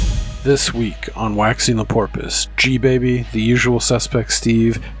This week on Waxing the Porpoise, G-Baby, the usual suspect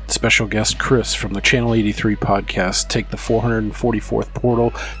Steve, and special guest Chris from the Channel 83 podcast take the 444th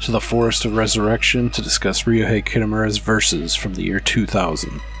portal to the Forest of Resurrection to discuss Ryohei Kitamura's Verses from the year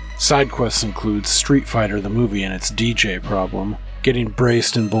 2000. Side quests include Street Fighter the movie and its DJ problem, getting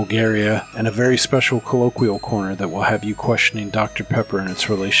braced in Bulgaria, and a very special colloquial corner that will have you questioning Dr. Pepper and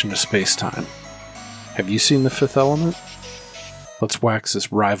its relation to space-time. Have you seen The Fifth Element? Let's wax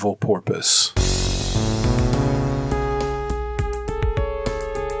this rival porpoise.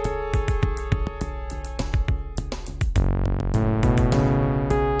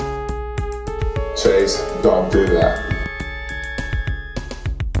 Chase, don't do that.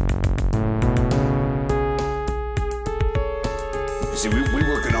 You see, we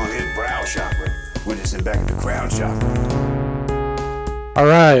working on his brow chakra. We're just in back at the crown chakra. All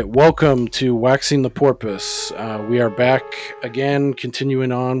right, welcome to Waxing the Porpoise. We are back again,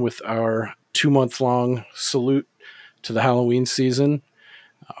 continuing on with our 2-month-long salute to the Halloween season.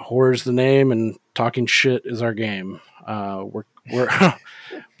 Horror's the name, and talking shit is our game.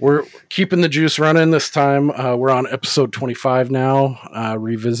 We're keeping the juice running this time. We're on episode 25 now,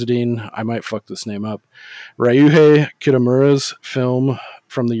 revisiting, I might fuck this name up, Ryohei Kitamura's film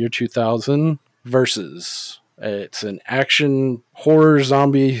from the year 2000, Verses. It's an action horror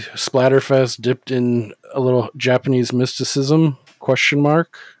zombie splatterfest dipped in a little Japanese mysticism, ?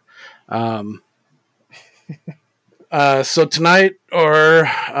 So tonight, or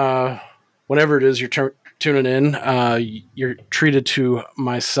whenever it is you're tuning in, you're treated to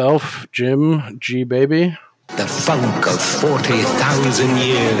myself, Jim, G-Baby. The funk of 40,000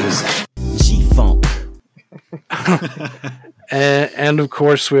 years. G-Funk. And of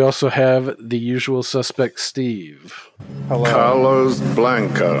course, we also have the usual suspect, Steve. Hello. Carlos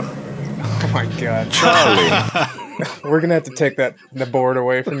Blanca. Oh my god. Charlie. We're gonna have to take the board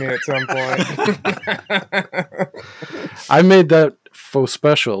away from me at some point. I made that faux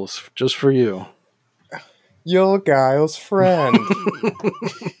specials just for you. Your Guile's friend.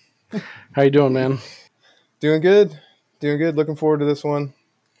 How you doing, man? Doing good. Looking forward to this one.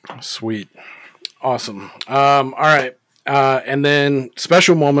 Sweet. Awesome. All right. And then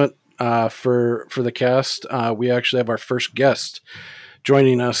special moment for the cast. We actually have our first guest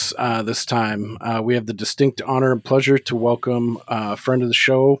joining us this time. We have the distinct honor and pleasure to welcome a friend of the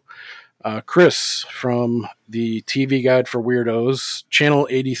show, Chris from the TV Guide for Weirdos, Channel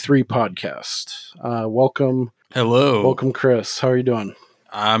 83 podcast. Welcome. Hello. Welcome, Chris. How are you doing?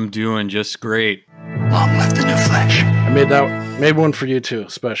 I'm doing just great. Long live the new flesh. I made one for you too,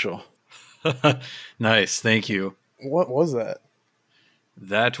 special. Nice, thank you. What was that?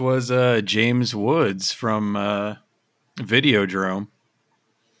 That was James Woods from Videodrome.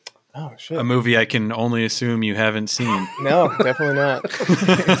 Oh shit. A movie I can only assume you haven't seen. No, definitely not.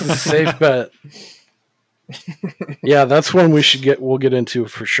 It's a safe bet. Yeah, that's one we'll get into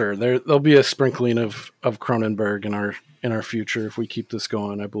for sure. There'll be a sprinkling of Cronenberg in our future if we keep this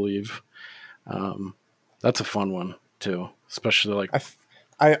going, I believe. That's a fun one too, especially like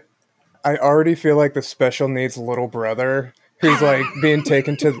I already feel like the special needs little brother who's like being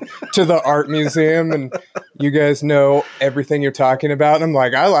taken to the art museum, and you guys know everything you're talking about. And I'm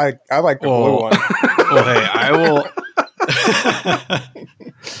like, I like the blue one. Well, hey,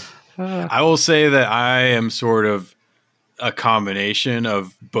 I will say that I am sort of a combination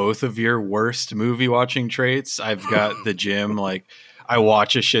of both of your worst movie watching traits. I've got the Jim, like, I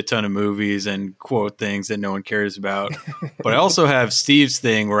watch a shit ton of movies and quote things that no one cares about. But I also have Steve's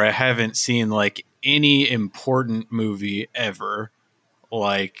thing where I haven't seen like any important movie ever.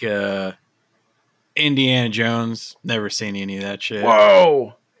 Like Indiana Jones, never seen any of that shit.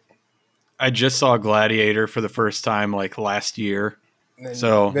 whoa. I just saw Gladiator for the first time like last year. Then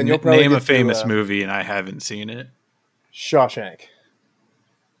So you'll probably name a get to, famous movie and I haven't seen it. Shawshank.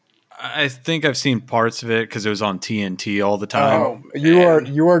 I think I've seen parts of it because it was on TNT all the time. Oh,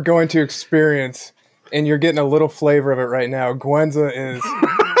 you are going to experience, and you're getting a little flavor of it right now. Gwenza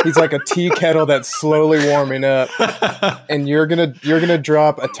he's like a tea kettle that's slowly warming up, and you're gonna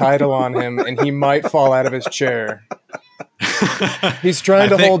drop a title on him, and he might fall out of his chair. He's trying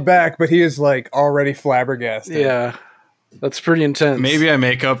to hold back, but he is like already flabbergasted. Yeah, that's pretty intense. Maybe I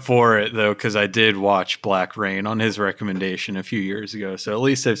make up for it, though, because I did watch Black Rain on his recommendation a few years ago, so at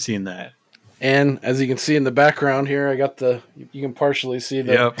least I've seen that. And as you can see in the background here, I got you can partially see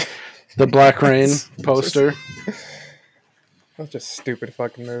Yep. the Black Rain poster. That's just a stupid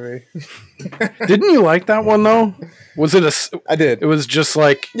fucking movie. Didn't you like that one, though? Was it I did. It was just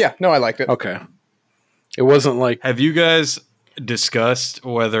like... Yeah, no, I liked it. Okay. It wasn't like... Have you guys discussed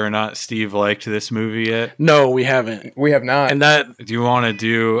whether or not Steve liked this movie yet? No, we haven't. We have not. And that, Do you want to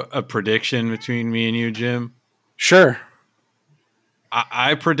do a prediction between me and you, Jim? sure.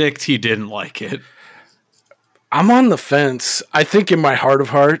 I predict he didn't like it. I'm on the fence. I think in my heart of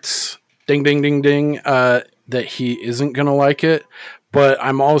hearts, ding, ding, ding, ding, that he isn't going to like it. But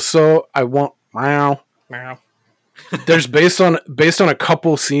I want, wow. There's based on a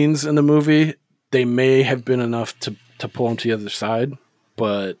couple scenes in the movie, they may have been enough to pull him to the other side.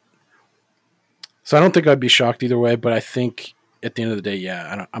 But, so I don't think I'd be shocked either way. But I think at the end of the day,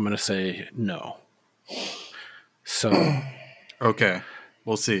 yeah, I'm going to say no. So... Okay,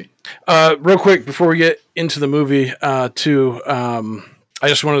 we'll see. Real quick before we get into the movie, too, I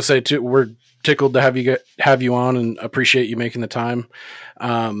just want to say too, we're tickled to have you on and appreciate you making the time.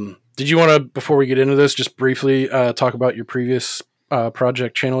 Did you want to, before we get into this, just briefly talk about your previous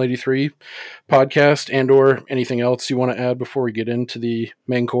project, Channel 83 podcast, and or anything else you want to add before we get into the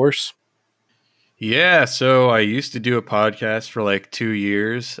main course? Yeah, so I used to do a podcast for like 2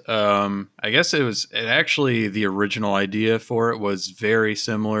 years. I guess actually the original idea for it was very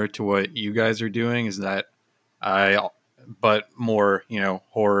similar to what you guys are doing, is that but more,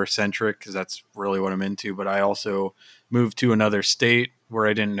 horror centric, because that's really what I'm into. But I also moved to another state where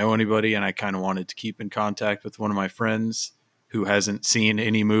I didn't know anybody, and I kind of wanted to keep in contact with one of my friends who hasn't seen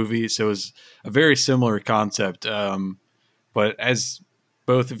any movies. So it was a very similar concept. But as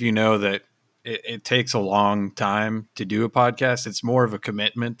both of you know, that it takes a long time to do a podcast. It's more of a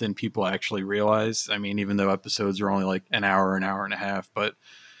commitment than people actually realize. I mean, even though episodes are only like an hour and a half, but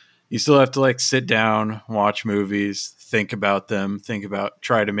you still have to like sit down, watch movies, think about them,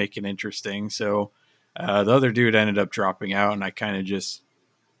 try to make it interesting. So the other dude ended up dropping out, and I kind of just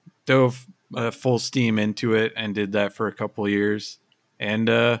dove full steam into it and did that for a couple of years. And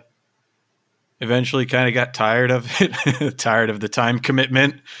eventually kind of got tired of it, tired of the time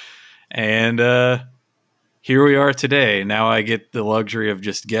commitment. And here we are today. Now I get the luxury of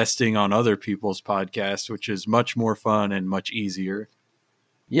just guesting on other people's podcasts, which is much more fun and much easier.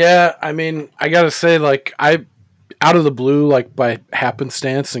 Yeah, I mean, I gotta say, like, out of the blue, like by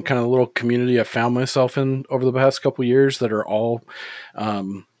happenstance and kind of the little community I found myself in over the past couple of years that are all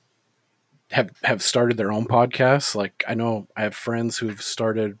have started their own podcasts. Like, I know I have friends who've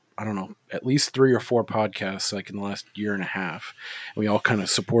started, I don't know, at least 3 or 4 podcasts like in the last year and a half. And we all kind of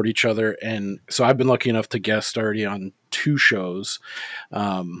support each other. And so I've been lucky enough to guest already on 2 shows.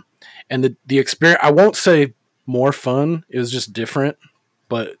 And the experience, I won't say more fun, it was just different,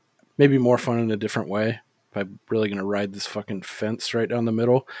 but maybe more fun in a different way. If I'm really going to ride this fucking fence right down the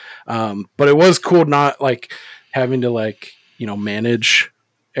middle. But it was cool not like having to like, manage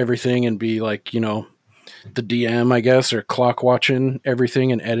everything and be like, the DM, I guess, or clock watching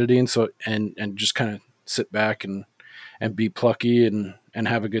everything and editing. So, and just kind of sit back and be plucky and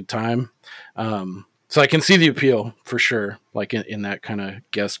have a good time. So I can see the appeal for sure, like in that kind of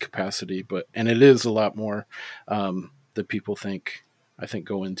guest capacity, and it is a lot more, that people I think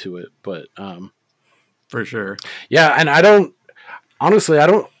go into it, but, for sure. Yeah. And I don't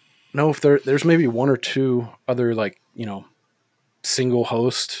know if there's maybe 1 or 2 other like, single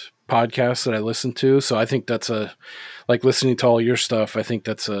host podcasts that I listen to. So I think that's like listening to all your stuff. I think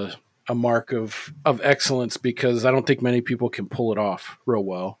that's a mark of excellence, because I don't think many people can pull it off real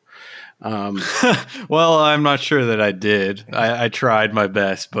well. Well, I'm not sure that I did. I tried my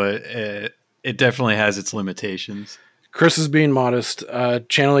best, but it definitely has its limitations. Chris is being modest.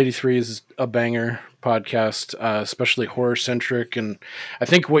 Channel 83 is a banger podcast, especially horror centric. And I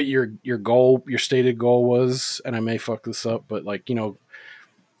think what your stated goal was, and I may fuck this up, but like,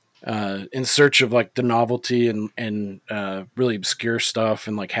 in search of like the novelty and really obscure stuff,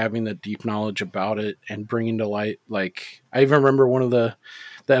 and like having the deep knowledge about it and bringing to light. Like, I even remember one of the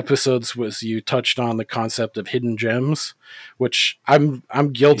episodes was you touched on the concept of hidden gems, which I'm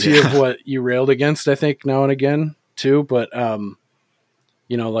guilty of what you railed against, I think, now and again too. But,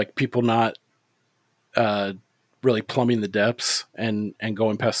 like people not really plumbing the depths and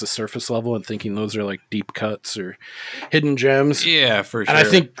going past the surface level and thinking those are like deep cuts or hidden gems. Yeah, for sure. And I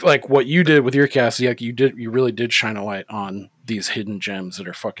think like what you did with your cast, like you really did shine a light on these hidden gems that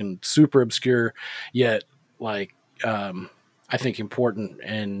are fucking super obscure, yet like, I think important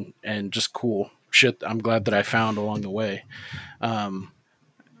and just cool shit. I'm glad that I found along the way.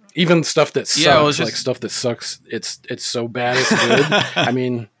 Even stuff that sucks, like stuff that sucks. It's so bad it's good. I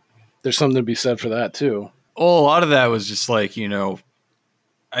mean, there's something to be said for that too. Well, a lot of that was just like,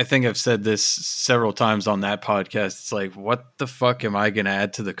 I think I've said this several times on that podcast. It's like, what the fuck am I going to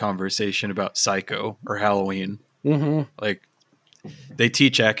add to the conversation about Psycho or Halloween? Mm-hmm. Like, they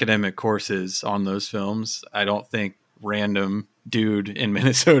teach academic courses on those films. I don't think random dude in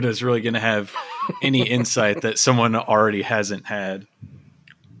Minnesota is really going to have any insight that someone already hasn't had.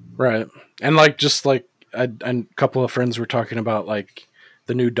 Right. And like, just like a couple of friends were talking about like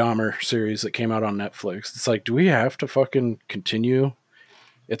the new Dahmer series that came out on Netflix. It's like, do we have to fucking continue?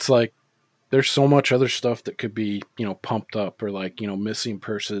 It's like, there's so much other stuff that could be, you know, pumped up, or like, you know, missing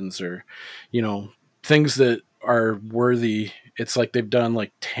persons, or, you know, things that are worthy. It's like they've done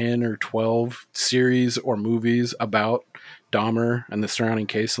like 10 or 12 series or movies about Dahmer and the surrounding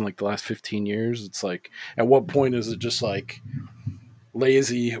case in like the last 15 years. It's like, at what point is it just like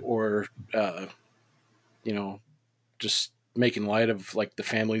lazy, or, you know, just making light of like the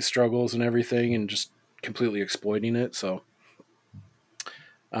family struggles and everything and just completely exploiting it? So,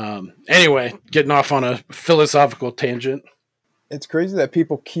 anyway, getting off on a philosophical tangent. It's crazy that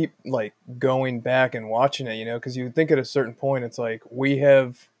people keep like going back and watching it, you know, because you would think at a certain point it's like we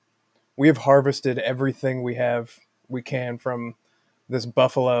have harvested everything we can from this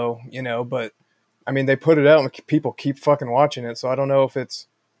buffalo, you know, but I mean they put it out and people keep fucking watching it. So I don't know if it's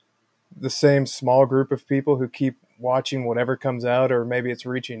the same small group of people who keep watching whatever comes out, or maybe it's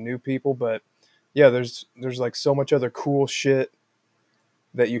reaching new people. But yeah, there's like so much other cool shit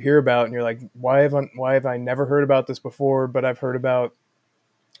that you hear about, and you're like, why have I never heard about this before? But I've heard about,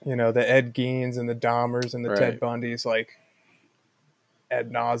 you know, the Ed Geins and the Dahmers and the Ted Bundys like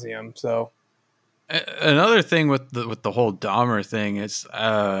ad nauseum. So another thing with the whole Dahmer thing is,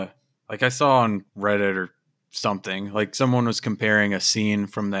 like I saw on Reddit or something, like someone was comparing a scene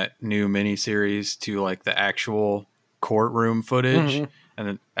from that new miniseries to like the actual courtroom footage,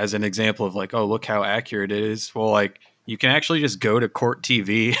 and as an example of like, oh, look how accurate it is. Well, like, you can actually just go to Court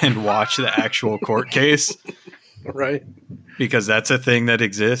TV and watch the actual court case. Right. Because that's a thing that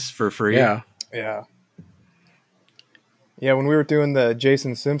exists for free. Yeah. Yeah. Yeah, when we were doing the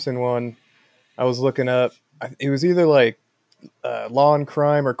Jason Simpson one, I was looking up, it was either like Law and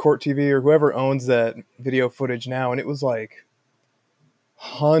Crime or Court TV or whoever owns that video footage now, and it was like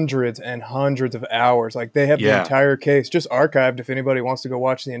hundreds and hundreds of hours. Like they have the entire case just archived if anybody wants to go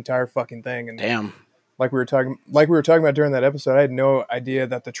watch the entire fucking thing. And damn. Like we were talking about during that episode, I had no idea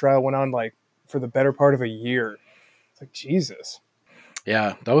that the trial went on like for the better part of a year. It's like, Jesus.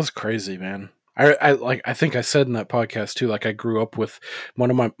 Yeah, that was crazy, man. I think I said in that podcast too, like I grew up with one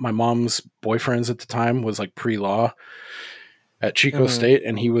of my mom's boyfriends at the time was like pre-law at Chico State,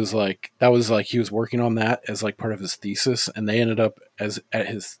 and he was like, he was working on that as like part of his thesis, and they ended up at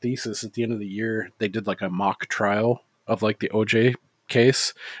his thesis at the end of the year, they did like a mock trial of like the OJ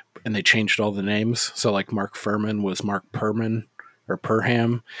case, and they changed all the names. So like Mark Furman was Mark Perman or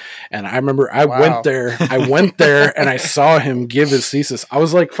Perham. And I remember I went there and I saw him give his thesis. I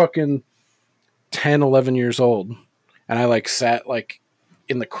was like fucking 10, 11 years old. And I like sat like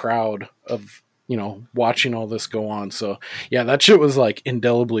in the crowd of, you know, watching all this go on. So yeah, that shit was like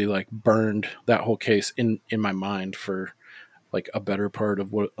indelibly like burned, that whole case in my mind for like a better part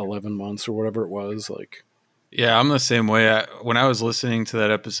of 11 months or whatever it was. Like, yeah, I'm the same way. When I was listening to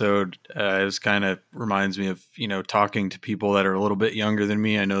that episode, it was kind of reminds me of, you know, talking to people that are a little bit younger than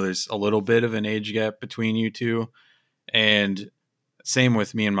me. I know there's a little bit of an age gap between you two. And same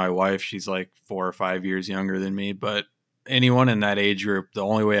with me and my wife. She's like 4 or 5 years younger than me. But anyone in that age group, the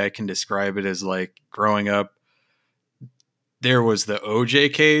only way I can describe it is like growing up, there was the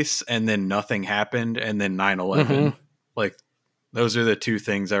OJ case and then nothing happened. And then 9/11, like, those are the two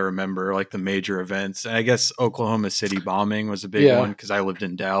things I remember, like the major events. And I guess Oklahoma City bombing was a big one because I lived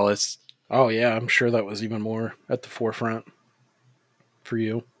in Dallas. Oh, yeah. I'm sure that was even more at the forefront for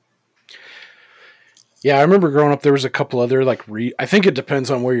you. Yeah, I remember growing up, there was a couple other, like, I think it depends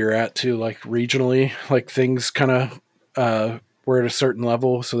on where you're at, too. Like, regionally, like, things kind of were at a certain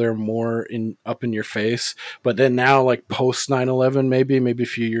level, so they're more up in your face. But then now, like, post 9/11, maybe a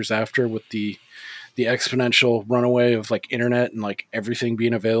few years after, with the exponential runaway of like internet and like everything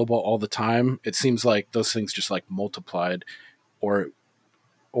being available all the time, it seems like those things just like multiplied, or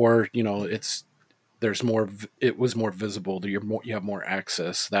you know, it was more visible, you have more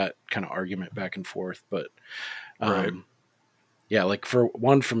access, that kind of argument back and forth. But yeah, like for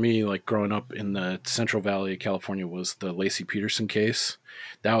me, like growing up in the Central Valley of California was the Lacey Peterson case.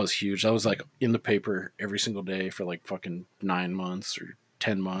 That was huge. That was like in the paper every single day for like fucking 9 months or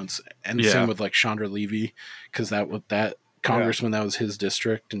 10 months. And same with like Chandra Levy, because that congressman, that was his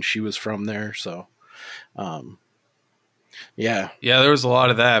district and she was from there. So yeah, there was a lot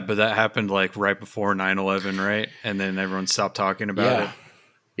of that, but that happened like right before 9/11, right? And then everyone stopped talking about it.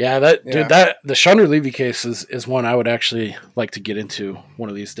 Dude, the Chandra Levy case is one I would actually like to get into one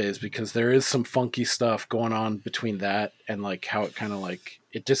of these days, because there is some funky stuff going on between that and like how it kind of like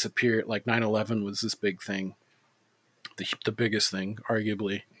it disappeared. Like 9/11 was this big thing, the biggest thing,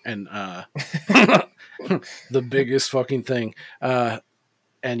 arguably, and the biggest fucking thing.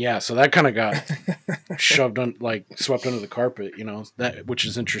 And yeah, so that kind of got shoved on, like swept under the carpet, that, which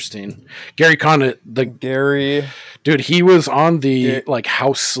is interesting. Gary Condit, dude, he was on the like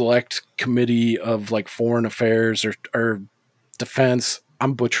House Select Committee of like Foreign Affairs or Defense.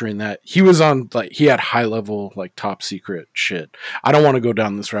 I'm butchering that. He was on, like, he had high level, like top secret shit. I don't want to go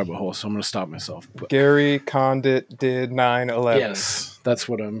down this rabbit hole, so I'm going to stop myself. But Gary Condit did 9/11. yes, that's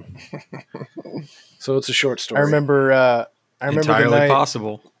what I'm. So it's a short story. I remember Entirely the night,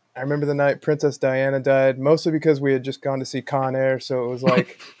 possible. I remember the night Princess Diana died, mostly because we had just gone to see Con Air, so it was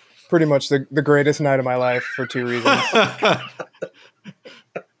like pretty much the greatest night of my life for two reasons.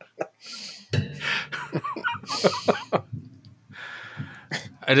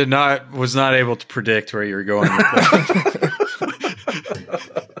 I was not able to predict where you were going with that.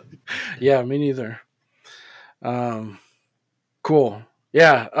 Yeah, me neither. Cool.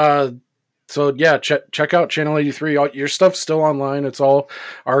 Yeah. So yeah, check out Channel 83. Your stuff's still online. It's all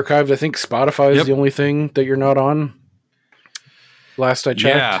archived. I think Spotify is the only thing that you're not on. Last I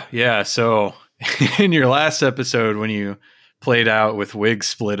checked. Yeah. So in your last episode, when you played out with wig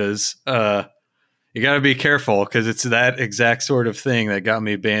splitters, you got to be careful because it's that exact sort of thing that got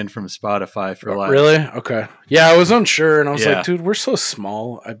me banned from Spotify for life. Really? Okay. Yeah, I was unsure, and I was like, dude, we're so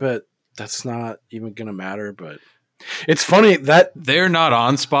small. I bet that's not even going to matter, but it's funny that they're not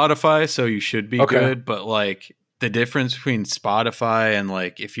on Spotify, so you should be good. But like the difference between Spotify and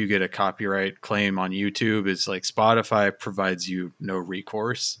like if you get a copyright claim on YouTube is like Spotify provides you no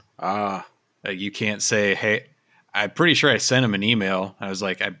recourse. Like you can't say, hey, I'm pretty sure I sent him an email. I was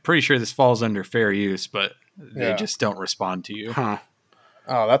like, I'm pretty sure this falls under fair use, but they just don't respond to you. Huh.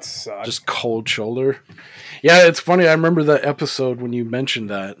 Oh, that sucks. Just cold shoulder. Yeah, it's funny. I remember the episode when you mentioned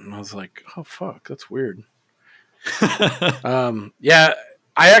that, and I was like, oh, fuck, that's weird. Yeah,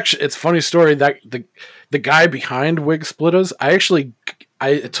 it's a funny story that the guy behind Wig Splitters,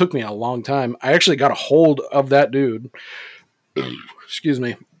 it took me a long time. I actually got a hold of that dude. Excuse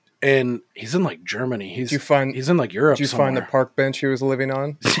me. And he's in like Germany. He's in like Europe. Did you find the park bench he was living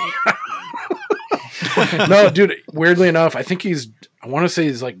on? No, dude. Weirdly enough, I want to say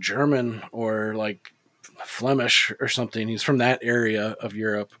he's like German or like Flemish or something. He's from that area of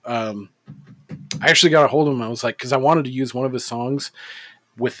Europe. I actually got a hold of him. I was like, because I wanted to use one of his songs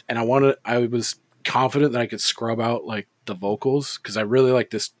I was confident that I could scrub out like the vocals because I really like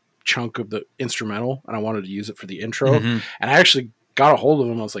this chunk of the instrumental and I wanted to use it for the intro. Mm-hmm. And I actually got a hold of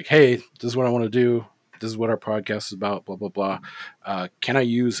him. I was like, hey, this is what I want to do. This is what our podcast is about, blah, blah, blah. Can I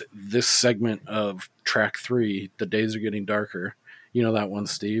use this segment of track 3, The Days Are Getting Darker? You know that one,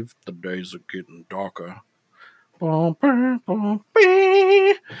 Steve? The days are getting darker.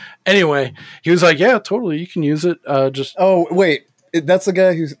 Anyway, he was like, yeah, totally. You can use it. Oh, wait. That's the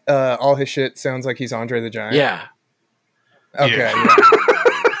guy who's all his shit sounds like he's Andre the Giant? Yeah. Okay.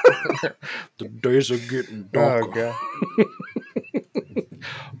 Yeah. The days are getting darker. Oh, God.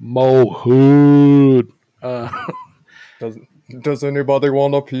 Mohood. Does anybody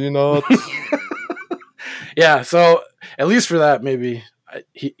want a peanut? Yeah, so at least for that, maybe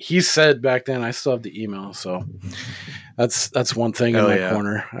he said back then. I still have the email, so that's one thing in my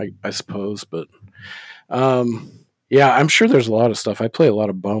corner, I suppose. But yeah, I'm sure there's a lot of stuff. I play a lot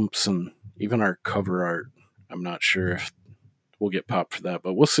of bumps and even our cover art. I'm not sure if we'll get popped for that,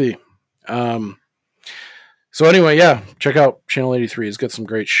 but we'll see. So anyway, yeah, check out Channel 83. It's got some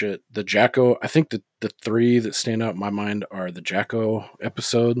great shit. The Jacko, I think the 3 that stand out in my mind are the Jacko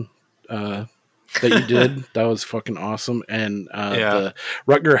episode that you did. That was fucking awesome. And the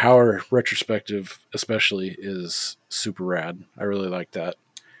Rutger Hauer retrospective especially is super rad. I really like that.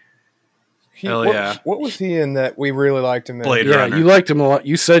 What was he in that we really liked him in? Blade Runner. You liked him a lot.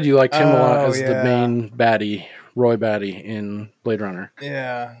 You said you liked him a lot as the main baddie, Roy Batty in Blade Runner.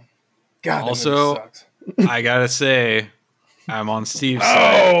 Yeah. God, also, that movie sucks. I gotta say, I'm on Steve's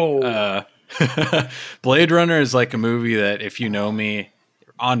side. Blade Runner is like a movie that, if you know me,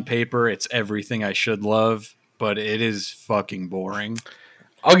 on paper, it's everything I should love, but it is fucking boring.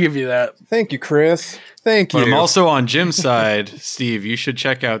 I'll give you that. Thank you, Chris. Thank you. But I'm also on Jim's side. Steve, you should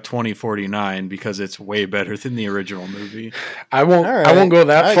check out 2049 because it's way better than the original movie. I won't go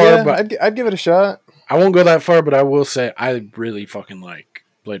that far, but I'd give it a shot. I won't go that far, but I will say I really fucking like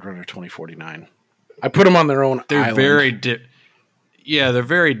Blade Runner 2049. I put them on their own island. They're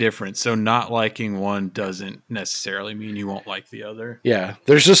very different. So not liking one doesn't necessarily mean you won't like the other. Yeah,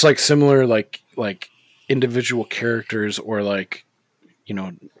 there's just like similar like individual characters or like, you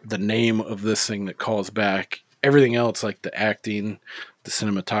know, the name of this thing that calls back. Everything else, like the acting, the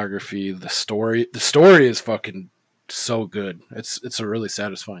cinematography, the story. The story is fucking so good. It's a really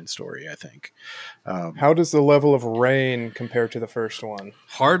satisfying story, I think. How does the level of rain compare to the first one?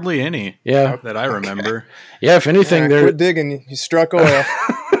 Hardly any. Yeah. That I remember. Yeah, if anything, Quit digging. You struck oil.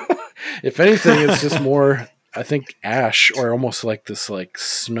 if anything, it's just more, I think, ash or almost like this like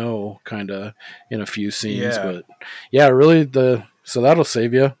snow kind of in a few scenes. Yeah. But yeah, really so that'll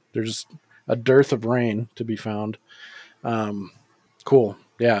save you. There's a dearth of rain to be found. Cool.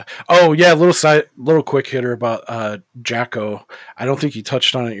 Yeah. Oh yeah. Little quick hitter about Jacko. I don't think you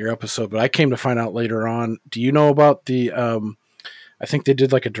touched on it in your episode, but I came to find out later on. Do you know about the? I think they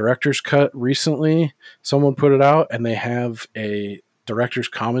did like a director's cut recently. Someone put it out, and they have a director's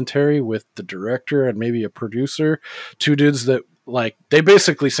commentary with the director and maybe a producer. Two dudes that like they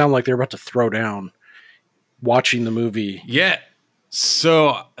basically sound like they're about to throw down watching the movie. Yeah.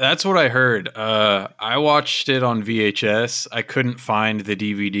 So that's what I heard. I watched it on VHS. I couldn't find the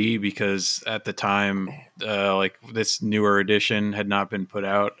DVD because at the time, like this newer edition had not been put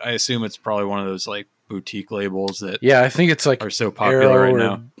out. I assume it's probably one of those like boutique labels that Yeah, I think it's like are so popular Arrow right or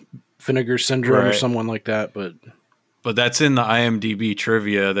now. Vinegar Syndrome or Right. someone like that. But that's in the IMDb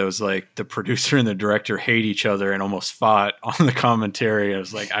trivia. That was like the producer and the director hate each other and almost fought on the commentary. I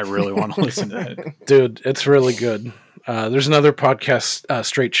was like, I really want to listen to it. Dude, it's really good. There's another podcast,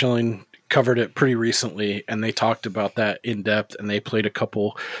 Straight Chilling, covered it pretty recently, and they talked about that in depth, and they played a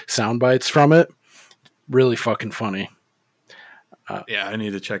couple sound bites from it. Really fucking funny. Yeah, I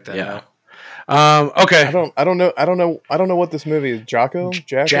need to check that Yeah. out. Okay. I don't know what this movie is. Jacko?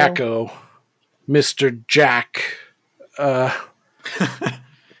 Jacko. Mr. Jack.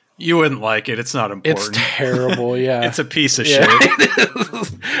 You wouldn't like it. It's not It's important. terrible, yeah. It's a piece of Yeah.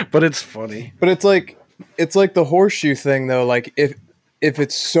 shit. But it's funny. But it's like the horseshoe thing though. Like if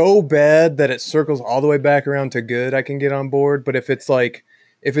it's so bad that it circles all the way back around to good, I can get on board. But if it's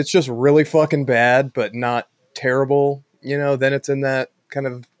just really fucking bad but not terrible, then it's in that kind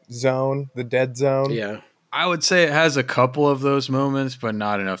of zone, the dead zone. Yeah. I would say it has a couple of those moments, but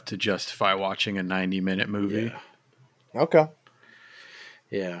not enough to justify watching a 90-minute movie. Okay.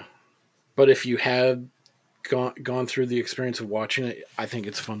 Yeah. But if you had gone through the experience of watching it, I think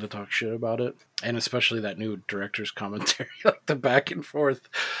it's fun to talk shit about it. And especially that new director's commentary, like the back and forth.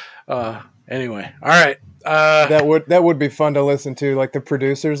 Anyway. All right. That would be fun to listen to. Like the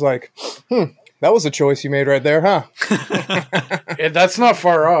producers like, that was a choice you made right there, huh? That's not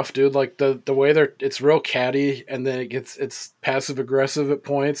far off, dude. Like the way it's real catty, and then it's passive aggressive at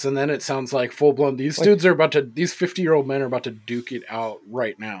points, and then it sounds like full blown. These 50-year-old men are about to duke it out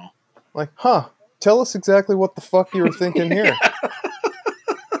right now. Like, tell us exactly what the fuck you were thinking here.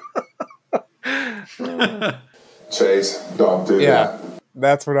 Chase, don't do Yeah, that.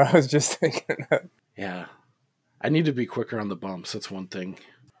 that's what I was just thinking of. Yeah. I need to be quicker on the bumps. That's one thing.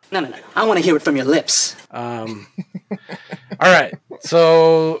 No. I want to hear it from your lips. All right.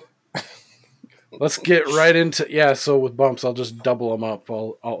 So let's get right into so with bumps, I'll just double them up.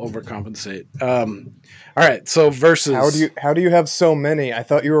 I'll overcompensate. All right. So versus How do you have so many? I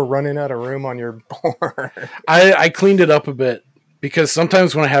thought you were running out of room on your board. I cleaned it up a bit because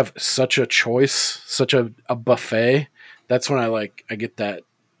sometimes when I have such a choice, such a buffet, that's when I get that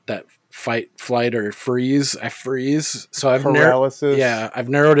fight, flight, or freeze. I freeze. So I've Paralysis. I've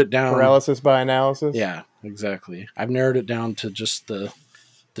narrowed it down. Paralysis by analysis. Yeah, exactly. I've narrowed it down to just the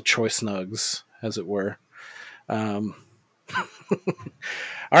choice nugs, as it were. All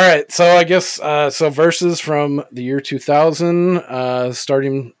right, so I guess verses from the year 2000,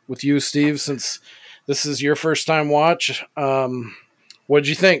 starting with you, Steve, since this is your first time watch. What did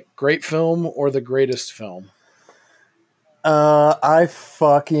you think? Great film or the greatest film? I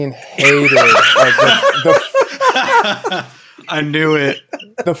fucking hated like I knew it.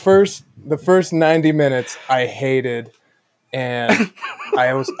 the first 90 minutes. I hated, and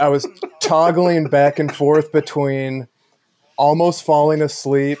I was toggling back and forth between almost falling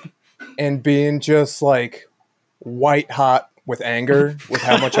asleep and being just like white hot with anger with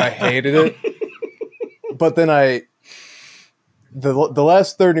how much I hated it. But then the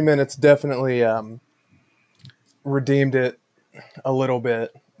last 30 minutes definitely redeemed it a little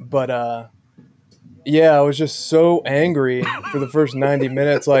bit. But I was just so angry for the first 90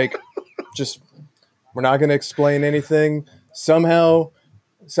 minutes. Like, just we're not going to explain anything somehow.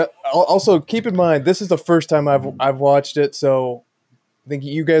 So also keep in mind, this is the first time I've watched it, so I think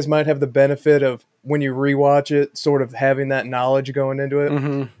you guys might have the benefit of when you rewatch it, sort of having that knowledge going into it.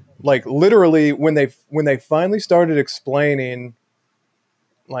 Mm-hmm. Like literally, when they finally started explaining,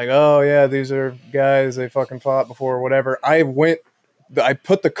 like, oh yeah, these are guys they fucking fought before or whatever. I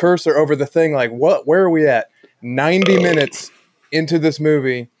put the cursor over the thing, like, what? Where are we at? 90 minutes into this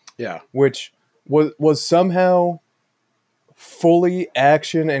movie, Yeah. which was somehow fully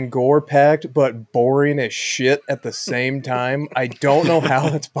action and gore packed, but boring as shit at the same time. I don't know how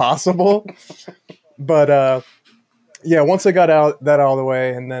that's possible, but yeah. Once I got that out of the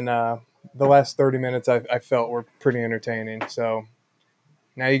way, and then the last 30 minutes I felt were pretty entertaining. So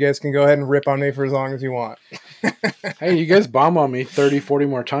now you guys can go ahead and rip on me for as long as you want. Hey, you guys bomb on me 30, 40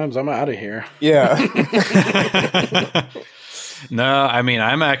 more times. I'm out of here. Yeah. No, I mean,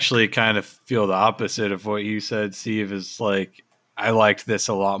 I'm actually kind of feel the opposite of what you said, Steve, is like, I liked this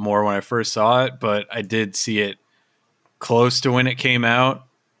a lot more when I first saw it, but I did see it close to when it came out.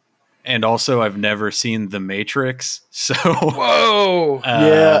 And also I've never seen The Matrix. So, Whoa.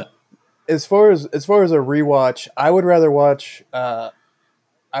 Yeah. As far as a rewatch, I would rather watch a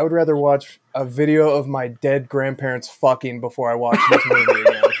video of my dead grandparents fucking before I watch this movie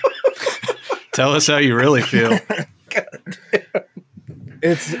again. Tell us how you really feel.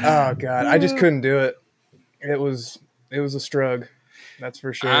 It's oh god, I just couldn't do it. It was a strug, that's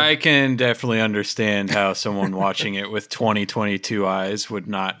for sure. I can definitely understand how someone watching it with 2022 eyes would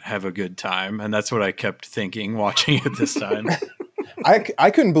not have a good time, and that's what I kept thinking watching it this time.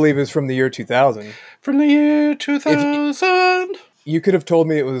 I couldn't believe it was from the year 2000. From the year 2000. You could have told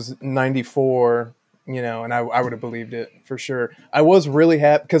me it was 94, and I would have believed it for sure. I was really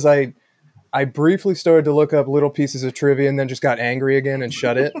happy because I briefly started to look up little pieces of trivia and then just got angry again and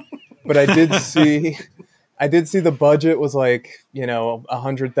shut it. But I did see the budget was like,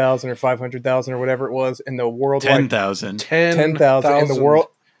 100,000 or 500,000 or whatever it was, and the worldwide 10,000. 10,000 in the world.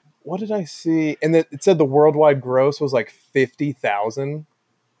 What did I see? And it said the worldwide gross was like 50,000.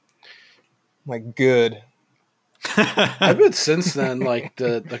 Like good. I bet since then, like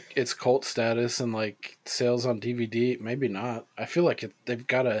the its cult status and like sales on DVD, maybe not. I feel like they've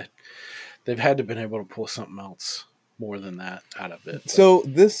had to been able to pull something else more than that out of it. So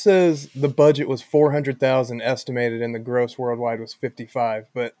this says the budget was 400,000 estimated, and the gross worldwide was 55.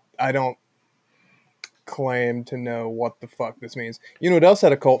 But I don't claim to know what the fuck this means. You know what else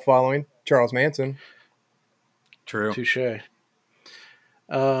had a cult following? Charles Manson. True. Touché.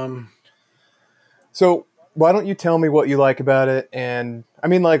 So why don't you tell me what you like about it? And I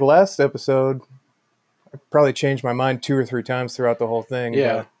mean, like last episode, I probably changed my mind 2 or 3 times throughout the whole thing.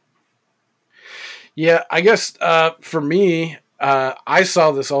 Yeah. But Yeah, I guess for me, I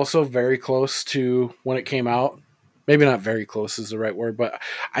saw this also very close to when it came out. Maybe not very close is the right word, but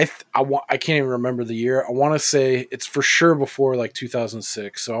I can't even remember the year. I want to say it's for sure before like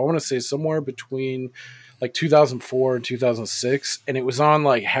 2006. So I want to say somewhere between like 2004 and 2006, and it was on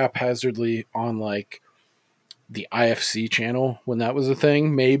like haphazardly on like the IFC channel when that was a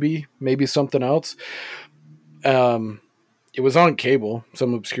thing. Maybe something else. It was on cable,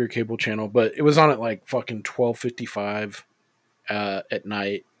 some obscure cable channel, but it was on at like fucking 12:55 at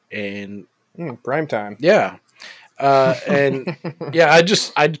night, and prime time. yeah. And yeah,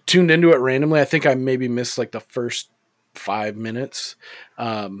 I tuned into it randomly. I think I maybe missed like the first 5 minutes.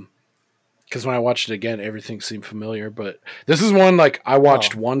 Because when I watched it again, everything seemed familiar. But this is one like I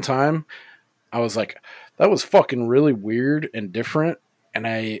watched one time. I was like, that was fucking really weird and different.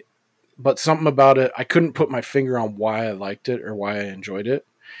 But something about it, I couldn't put my finger on why I liked it or why I enjoyed it.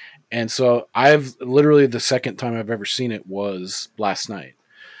 And so I've literally the second time I've ever seen it was last night.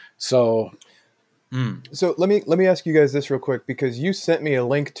 So So let me ask you guys this real quick, because you sent me a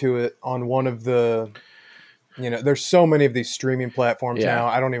link to it on one of the, there's so many of these streaming platforms now.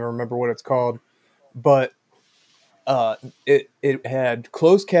 I don't even remember what it's called, but it had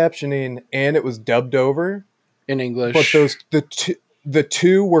closed captioning and it was dubbed over in English. But the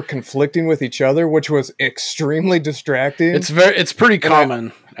two were conflicting with each other, which was extremely distracting. It's pretty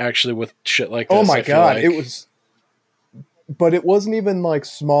common actually with shit like this. Oh my God. Like. It was, but it wasn't even like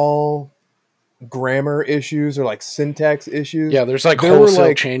small grammar issues or like syntax issues. Yeah, there's like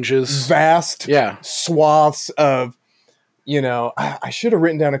wholesale changes. Vast swaths of, I should have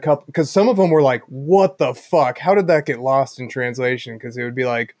written down a couple, because some of them were like, what the fuck? How did that get lost in translation? Because it would be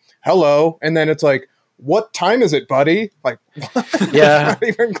like, hello. And then it's like, what time is it, buddy? Like, yeah, not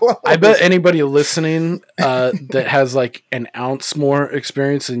even close. I bet anybody listening that has like an ounce more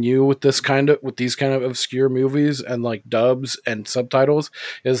experience than you with these kind of obscure movies and like dubs and subtitles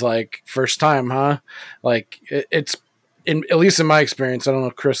is like, first time, huh? Like it's at least in my experience. I don't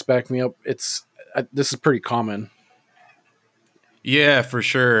know, Chris, back me up. This is pretty common. Yeah, for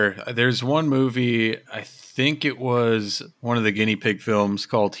sure. There's one movie, I think it was one of the guinea pig films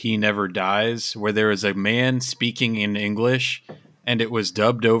called He Never Dies, where there was a man speaking in English and it was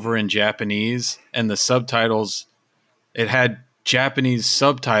dubbed over in Japanese, and the subtitles, it had Japanese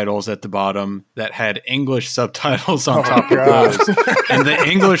subtitles at the bottom that had English subtitles on top of those. And the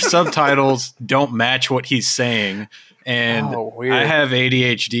English subtitles don't match what he's saying. And Oh, weird. I have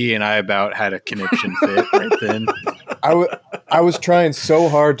ADHD, and I about had a conniption fit right then. I was trying so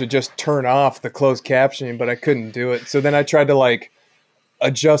hard to just turn off the closed captioning, but I couldn't do it. So then I tried to like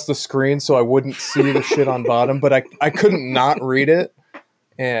adjust the screen so I wouldn't see the shit on bottom, but I couldn't not read it.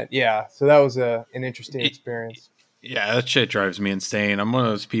 And yeah, so that was an interesting experience. Yeah, that shit drives me insane. I'm one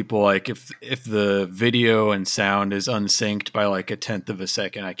of those people, like, if the video and sound is unsynced by like 1/10 of a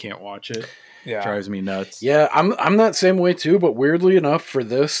second, I can't watch it. Yeah. It drives me nuts. Yeah, I'm that same way too, but weirdly enough for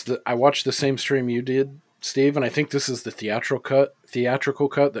this, I watched the same stream you did, Steve, and I think this is the theatrical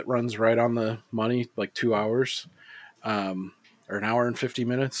cut that runs right on the money, like 2 hours. Or an hour and 50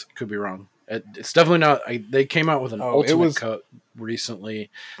 minutes. Could be wrong. It's definitely not. They came out with an ultimate cut recently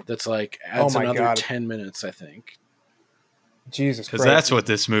that's like adds another 10 minutes, I think. Jesus Christ. Because that's what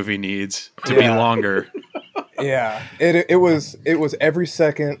this movie needs to be longer. Yeah. It was every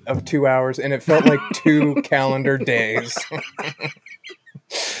second of 2 hours, and it felt like 2 calendar days.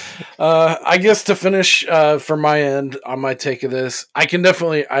 I guess to finish from my end on my take of this, I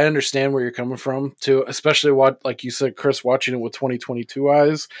understand where you're coming from too, especially like you said, Chris, watching it with 2022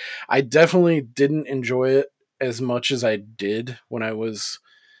 eyes. I definitely didn't enjoy it as much as I did when I was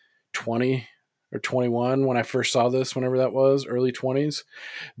 20 or 21 when I first saw this, whenever that was, early 20s.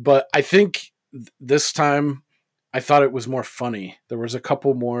 But I think this time I thought it was more funny. There was a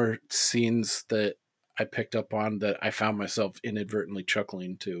couple more scenes that I picked up on that I found myself inadvertently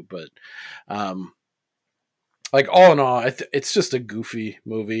chuckling to, but like all in all, it's just a goofy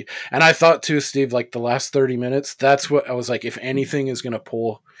movie. And I thought too, Steve, like the last 30 minutes, that's what I was like, if anything is going to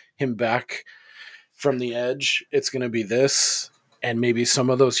pull him back from the edge, it's going to be this and maybe some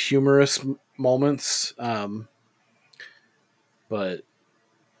of those humorous moments. But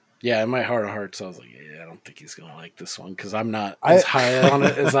yeah, in my heart of hearts, I was like, yeah, I don't think he's going to like this one because I'm not as high on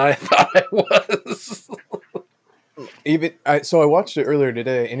it as I thought I was. So I watched it earlier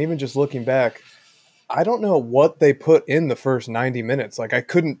today, and even just looking back, I don't know what they put in the first 90 minutes. Like I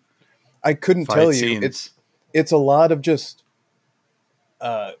couldn't tell you. It's a lot of just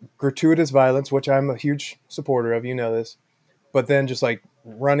gratuitous violence, which I'm a huge supporter of. You know this, but then just like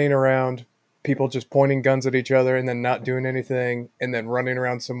running around, people just pointing guns at each other and then not doing anything, and then running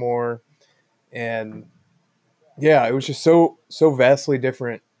around some more, and yeah, it was just so vastly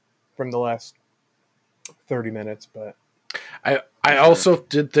different from the last 30 minutes. But I also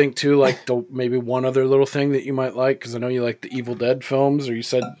did think too, like maybe one other little thing that you might like, because I know you like the Evil Dead films, or you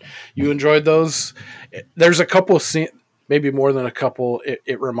said you enjoyed those. There's a couple of scenes, maybe more than a couple.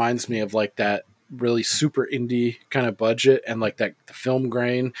 It reminds me of like that really super indie kind of budget and like that the film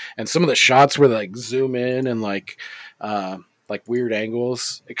grain and some of the shots where they like zoom in and like weird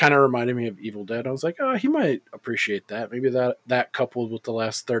angles. It kind of reminded me of Evil Dead. I was like, oh, he might appreciate that. Maybe that coupled with the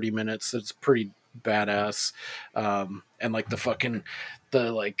last 30 minutes, it's pretty badass. And like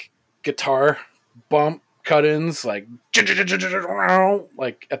the like guitar bump cut-ins, like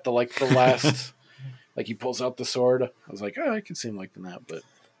at the last like he pulls out the sword. I was like, oh, I could see him liking that, but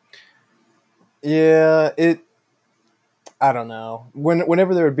yeah, I don't know.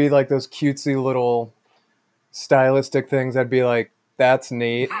 Whenever there would be like those cutesy little stylistic things, I'd be like, that's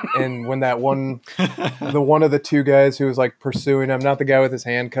neat. And when that one of the two guys who was like pursuing him, not the guy with his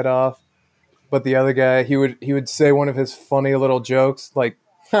hand cut off, but the other guy, he would say one of his funny little jokes, like,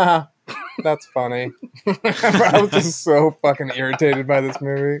 haha, that's funny. I was just so fucking irritated by this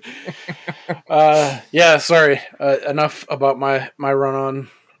movie. Yeah, sorry. Enough about my run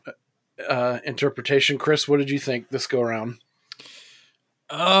on interpretation. Chris, what did you think this go around?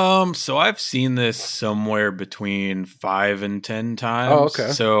 So I've seen this somewhere between 5 and 10 times. Oh,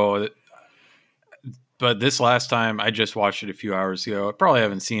 okay. So, but this last time I just watched it a few hours ago. I probably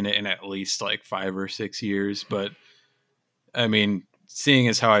haven't seen it in at least like 5 or 6 years. But I mean, seeing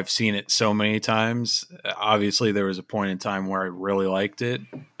as how I've seen it so many times, obviously there was a point in time where I really liked it.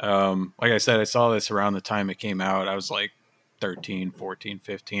 Like I said, I saw this around the time it came out. I was like 13, 14,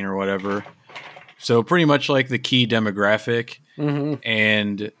 15 or whatever. So pretty much like the key demographic. Mm-hmm.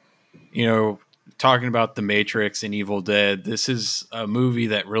 And, you know, talking about The Matrix and Evil Dead, this is a movie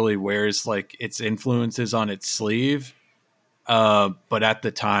that really wears like its influences on its sleeve. But at the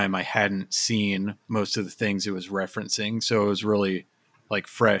time I hadn't seen most of the things it was referencing. So it was really like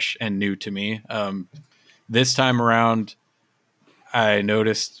fresh and new to me. This time around, I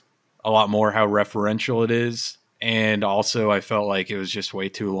noticed a lot more how referential it is. And also I felt like it was just way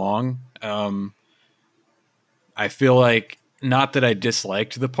too long. I feel like, not that I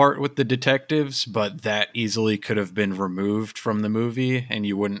disliked the part with the detectives, but that easily could have been removed from the movie and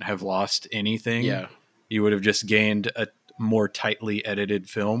you wouldn't have lost anything. Yeah. You would have just gained a more tightly edited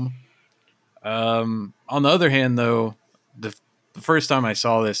film. On the other hand, though, the first time I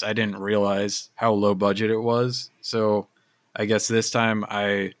saw this, I didn't realize how low budget it was. So I guess this time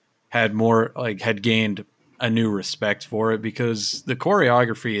I had gained a new respect for it because the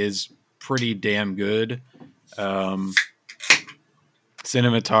choreography is pretty damn good.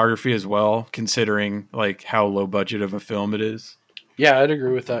 Cinematography as well, considering like how low budget of a film it is. Yeah, I'd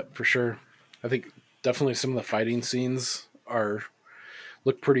agree with that for sure. I think definitely some of the fighting scenes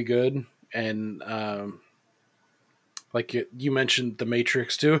look pretty good, and like you mentioned, The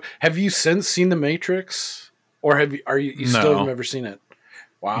Matrix too. Have you since seen The Matrix, or are you still have never seen it?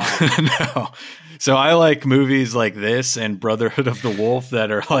 Wow. No. So I like movies like this and Brotherhood of the Wolf that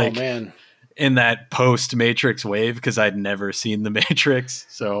are like oh man, in that post Matrix wave because I'd never seen The Matrix.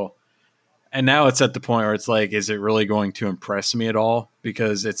 So, and now it's at the point where it's like, is it really going to impress me at all?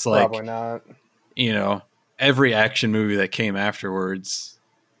 Because it's like, Probably not. you know, every action movie that came afterwards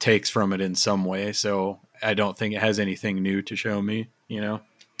takes from it in some way. So I don't think it has anything new to show me, you know?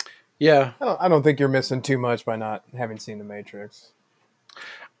 yeah. I don't think you're missing too much by not having seen The Matrix.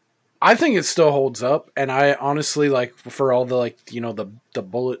 I think it still holds up, and I honestly like for all the the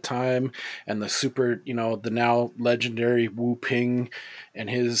bullet time and the super the now legendary Wu Ping and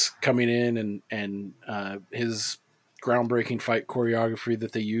his coming in and his groundbreaking fight choreography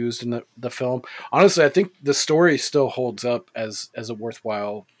that they used in the film. Honestly, I think the story still holds up as a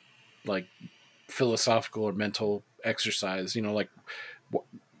worthwhile like philosophical or mental exercise.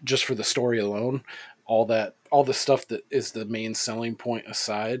 Just for the story alone, all the stuff that is the main selling point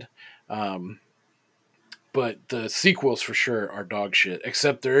aside. But the sequels for sure are dog shit.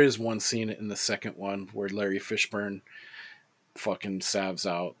 Except there is one scene in the second one where Larry Fishburne fucking salves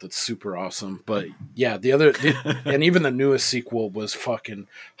out. That's super awesome. But yeah, and even the newest sequel was fucking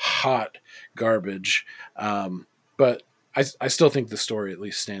hot garbage. But I still think the story at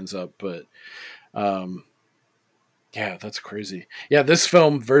least stands up. But yeah, that's crazy. Yeah, this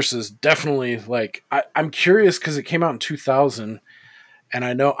film versus definitely like I'm curious because it came out in 2000. And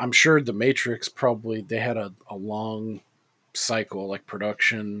I'm sure The Matrix probably they had a long cycle like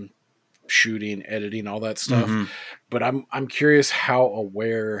production, shooting, editing, all that stuff. Mm-hmm. But I'm curious how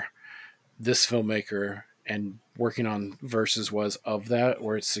aware this filmmaker and working on Versus was of that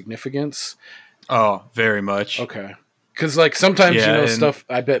or its significance. Oh, very much. Okay. Because like sometimes and stuff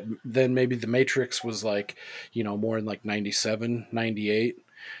I bet then maybe The Matrix was like more in like 97, 98.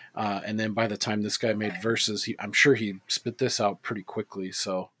 And then by the time this guy made Versus, I'm sure he spit this out pretty quickly.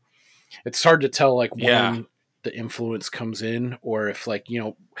 So it's hard to tell like when the influence comes in or if like,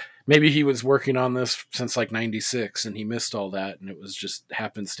 maybe he was working on this since like 96 and he missed all that. And it was just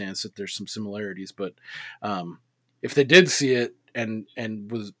happenstance that there's some similarities. But if they did see it and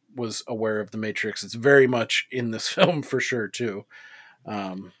was aware of The Matrix, it's very much in this film for sure too.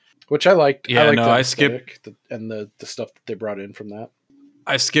 Which I liked. Yeah, I skipped the stuff that they brought in from that.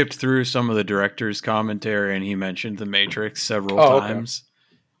 I skipped through some of the director's commentary and he mentioned The Matrix several times.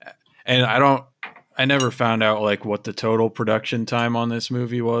 Okay. And I never found out like what the total production time on this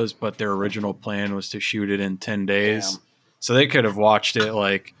movie was, but their original plan was to shoot it in 10 days. Damn. So they could have watched it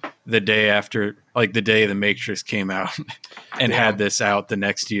like the day after, like the day The Matrix came out and had this out the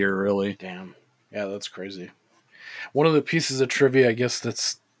next year, really. Damn. Yeah, that's crazy. One of the pieces of trivia, I guess,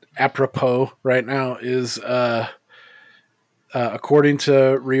 that's apropos right now is according to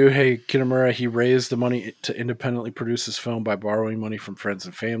Ryuhei Kitamura, he raised the money to independently produce his film by borrowing money from friends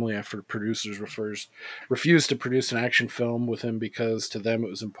and family after producers refused to produce an action film with him because to them it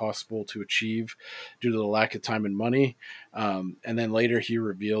was impossible to achieve due to the lack of time and money. And then later he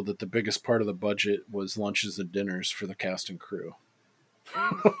revealed that the biggest part of the budget was lunches and dinners for the cast and crew.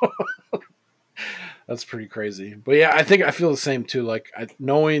 That's pretty crazy. But yeah, I think I feel the same too. Like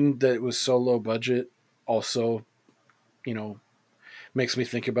knowing that it was so low budget also makes me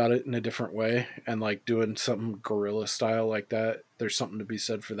think about it in a different way and like doing something guerrilla style like that. There's something to be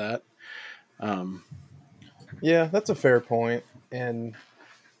said for that. Yeah, that's a fair point. And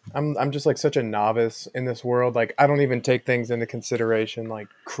I'm just like such a novice in this world. Like I don't even take things into consideration like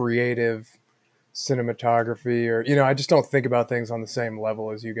creative cinematography or, I just don't think about things on the same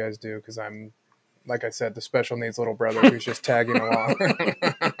level as you guys do. Cause I'm, like I said, the special needs little brother who's just tagging along.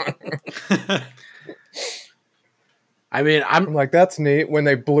 I mean, I'm like, that's neat when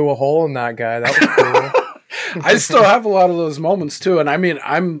they blew a hole in that guy. That was cool. I still have a lot of those moments too. And I mean,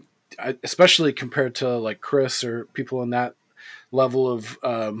 especially compared to like Chris or people in that level of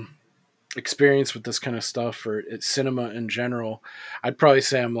experience with this kind of stuff or cinema in general, I'd probably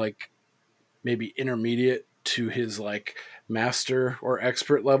say I'm like maybe intermediate to his like master or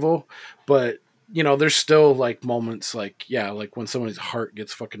expert level. But you know, there's still like moments like, yeah, like when somebody's heart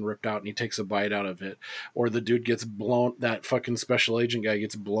gets fucking ripped out and he takes a bite out of it, or the dude gets blown, that fucking special agent guy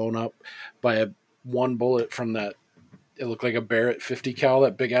gets blown up by one bullet from that. It looked like a Barrett 50 cal,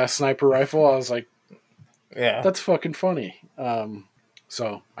 that big ass sniper rifle. I was like, Yeah. that's fucking funny.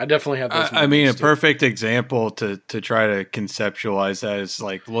 So I definitely had those. I mean, a moments, too. perfect example to try to conceptualize that is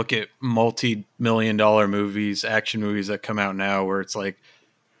like, look at multi-million-dollar movies, action movies that come out now, where it's like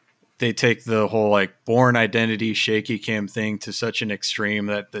they take the whole like Bourne Identity shaky cam thing to such an extreme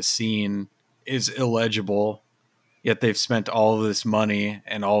that the scene is illegible, yet they've spent all of this money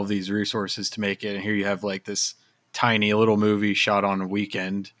and all of these resources to make it. And here you have like this tiny little movie shot on a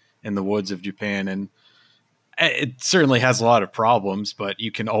weekend in the woods of Japan. And it certainly has a lot of problems, but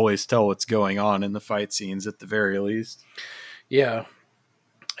you can always tell what's going on in the fight scenes at the very least. Yeah.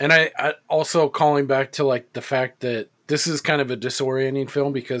 And I also calling back to like the fact that this is kind of a disorienting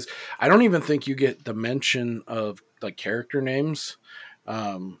film because I don't even think you get the mention of like character names,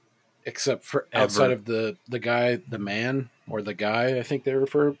 except for outside of the guy, the man, or the guy, I think they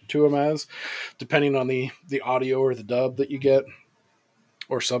refer to him as, depending on the audio or the dub that you get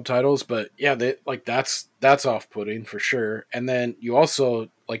or subtitles. But yeah, they like that's off-putting for sure. And then you also,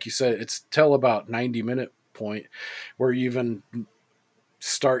 like you said, it's till about 90-minute point where you even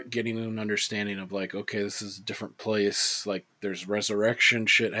start getting an understanding of like, okay, this is a different place. Like there's resurrection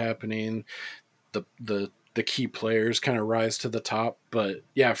shit happening. The key players kind of rise to the top. But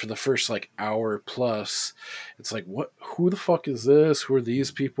yeah, for the first like hour plus, it's like, who the fuck is this? Who are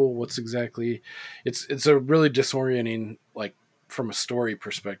these people? What's exactly, it's a really disorienting, like from a story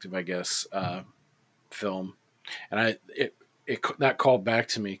perspective, I guess, film. And that called back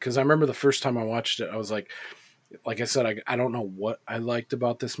to me. Cause I remember the first time I watched it, I was like I said, I don't know what I liked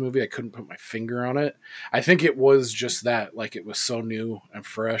about this movie. I couldn't put my finger on it. I think it was just that, like, it was so new and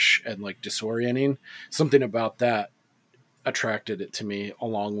fresh and like disorienting. Something about that attracted it to me,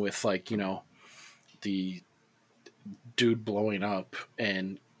 along with like, you know, the dude blowing up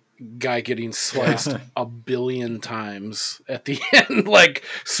and guy getting sliced a billion times at the end, like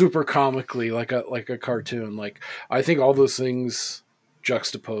super comically, like a cartoon. Like, I think all those things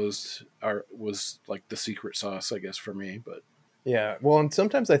juxtaposed was like the secret sauce, I guess, for me. But Yeah. Well, and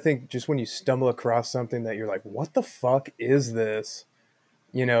sometimes I think just when you stumble across something that you're like, what the fuck is this?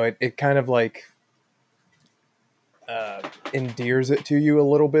 You know, it kind of like endears it to you a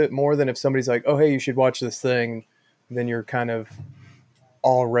little bit more than if somebody's like, oh, hey, you should watch this thing. Then you're kind of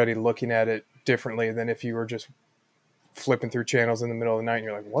already looking at it differently than if you were just flipping through channels in the middle of the night and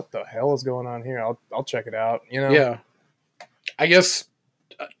you're like, what the hell is going on here? I'll check it out. You know? Yeah. I guess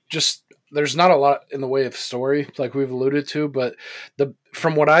just there's not a lot in the way of story, like we've alluded to, but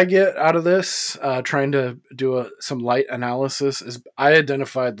from what I get out of this, trying to do some light analysis, is I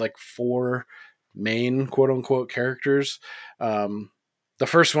identified like 4 main quote unquote characters. The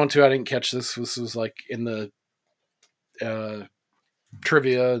first one too, I didn't catch this. This was like in the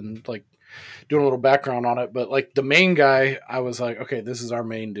trivia and like doing a little background on it, but like the main guy, I was like, okay, this is our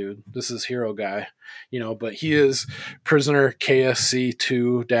main dude. This is hero guy, you know, but he is prisoner KSC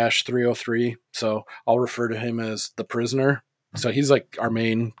 2-303. So I'll refer to him as the prisoner. So he's like our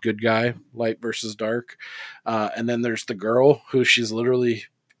main good guy, light versus dark. And then there's the girl who she's literally,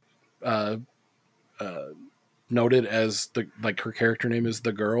 noted as her character name is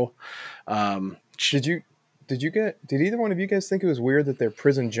the girl. Did either one of you guys think it was weird that their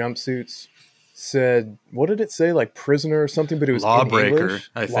prison jumpsuits said, what did it say? Like prisoner or something, but it was Lawbreaker, in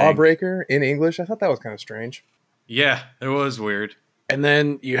English? I think. Lawbreaker in English. I thought that was kind of strange. Yeah, it was weird. And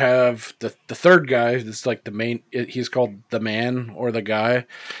then you have the third guy. That's like the main. He's called the man or the guy.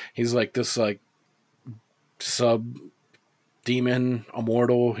 He's like this like sub demon,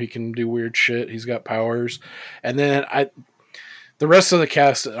 immortal. He can do weird shit. He's got powers. And then the rest of the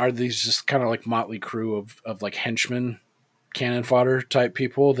cast are these just kind of like motley crew of like henchmen, cannon fodder type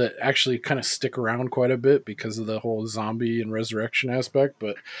people that actually kind of stick around quite a bit because of the whole zombie and resurrection aspect.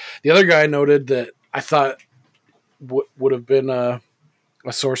 But the other guy noted that I thought would have been a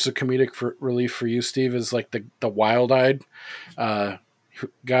source of comedic relief for you, Steve, is like the wild-eyed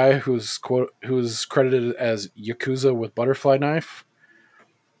guy who's credited as Yakuza with butterfly knife.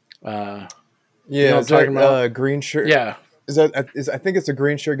 Yeah, you know what I'm talking about? Green shirt. Yeah. I think it's a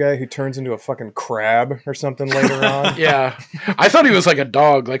green shirt guy who turns into a fucking crab or something later on. Yeah. I thought he was like a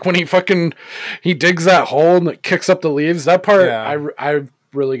dog. Like when he digs that hole and it kicks up the leaves. That part, yeah. I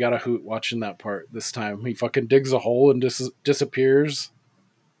really got a hoot watching that part this time. He fucking digs a hole and disappears.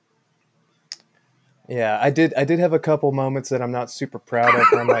 Yeah, I did have a couple moments that I'm not super proud of.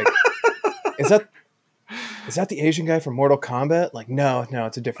 Where I'm like, is that the Asian guy from Mortal Kombat? Like, no,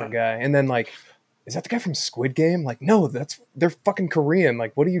 it's a different guy. And then like is that the guy from Squid Game? Like, no, they're fucking Korean.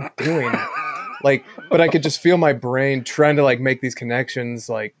 Like, what are you doing? Like, but I could just feel my brain trying to like make these connections.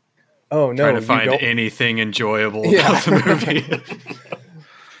 Like, oh no, Trying to you find don't- anything enjoyable Yeah. about the movie.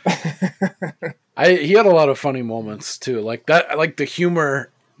 He had a lot of funny moments too, like that. I like the humor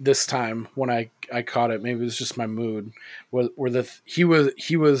this time when I caught it. Maybe it was just my mood. Where he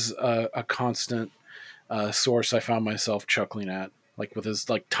was a constant source I found myself chuckling at, like with his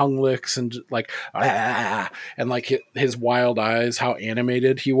like tongue licks and like and like his wild eyes, how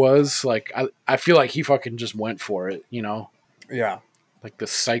animated he was. Like I feel like he fucking just went for it, you know, Yeah. like the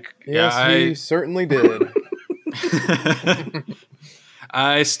psych. Yes, Yeah, he certainly did.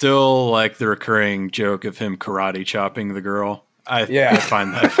 I still like the recurring joke of him karate chopping the girl. I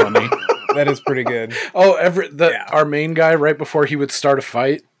find that funny. That is pretty good. Oh, our main guy right before he would start a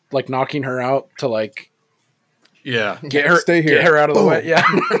fight, like knocking her out to like Yeah. get her Stay here. get her out of the Boom. way. Yeah,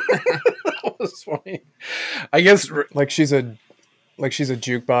 that was funny. I guess Like she's a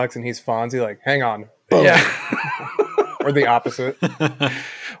jukebox and he's Fonzie. Like, hang on. yeah. Or the opposite.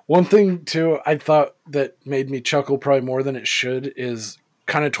 One thing too, I thought that made me chuckle probably more than it should is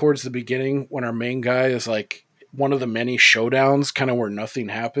kind of towards the beginning when our main guy is like one of the many showdowns, kind of where nothing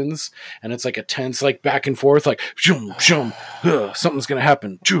happens, and it's like a tense, like back and forth, like zoom, zoom, something's gonna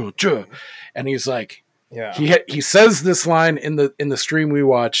happen, choo, choo. And he's like, Yeah. he says this line in the stream we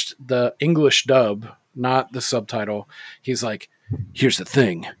watched, the English dub, not the subtitle. He's like, "Here's the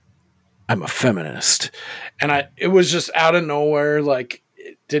thing, I'm a feminist," and it was just out of nowhere, like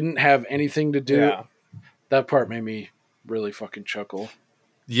it didn't have anything to do. Yeah. That part made me really fucking chuckle.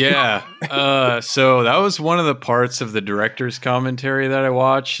 Yeah. So that was one of the parts of the director's commentary that I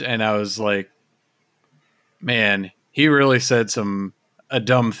watched, and I was like, man, he really said a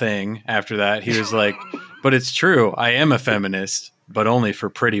dumb thing after that. He was like, but it's true, I am a feminist, but only for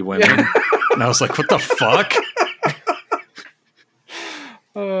pretty women. And I was like, what the fuck?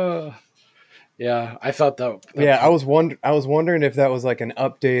 Yeah, I thought that. Yeah, I was wondering if that was like an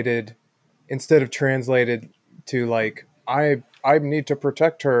updated, instead of translated to like I need to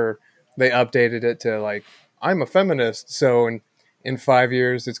protect her, they updated it to like I'm a feminist. So in 5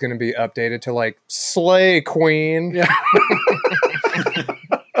 years it's going to be updated to like slay queen. Yeah.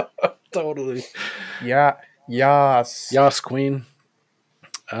 Totally. Yeah. Yes. Yas queen.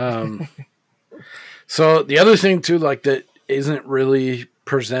 So the other thing too, like that isn't really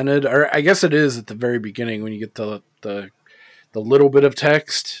presented, or I guess it is at the very beginning when you get the little bit of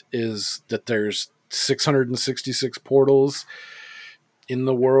text, is that there's 666 portals in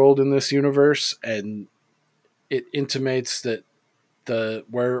the world in this universe, and it intimates that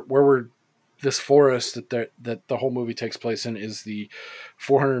where we're this forest that the whole movie takes place in is the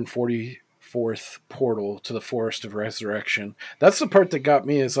 444th portal to the Forest of Resurrection. That's the part that got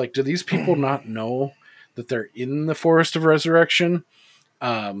me, is like, do these people not know that they're in the Forest of Resurrection?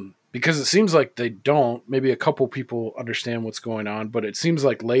 Because it seems like they don't. Maybe a couple people understand what's going on, but it seems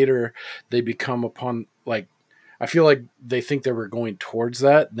like later they become upon, like, I feel like they think they were going towards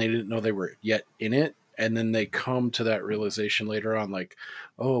that and they didn't know they were yet in it. And then they come to that realization later on, like,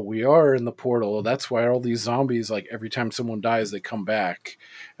 oh, we are in the portal. That's why all these zombies, like every time someone dies, they come back.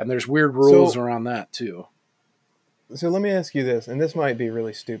 And there's weird rules around that too. So let me ask you this, and this might be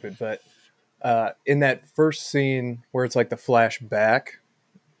really stupid, but in that first scene where it's like the flashback,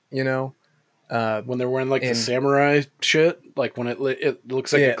 you know, When they're wearing like the and- samurai shit, like when it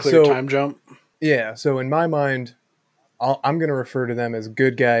looks like Yeah, a clear so- time jump. yeah. So in my mind, I'm going to refer to them as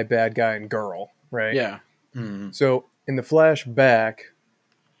good guy, bad guy, and girl, right? Yeah. So in the flashback,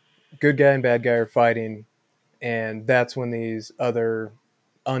 good guy and bad guy are fighting, and that's when these other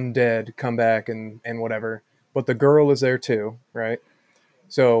undead come back and whatever. But the girl is there too, right?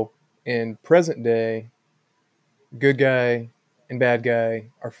 So in present day, good guy and bad guy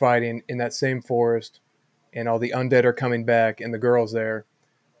are fighting in that same forest, and all the undead are coming back, and the girl's there.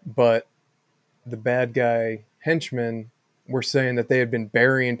 But the bad guy henchmen were saying that they had been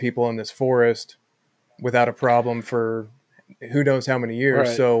burying people in this forest without a problem for who knows how many years.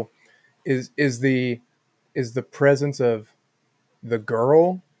 Right. So is the presence of the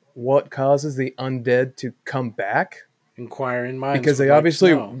girl what causes the undead to come back? Inquiring minds. Because would they like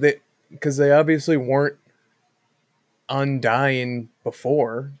to know. obviously weren't undying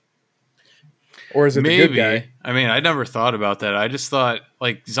before. Or is it the good guy? I mean, I never thought about that. I just thought,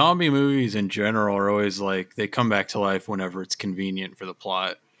 like, zombie movies in general are always like they come back to life whenever it's convenient for the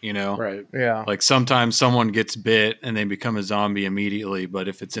plot, you know? Right. Yeah. Like sometimes someone gets bit and they become a zombie immediately, but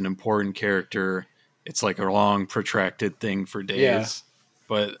if it's an important character, it's like a long, protracted thing for days. Yeah.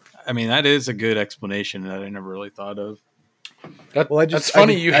 But I mean, that is a good explanation that I never really thought of. That's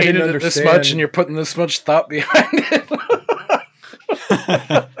funny. You hated it this much, and you're putting this much thought behind it.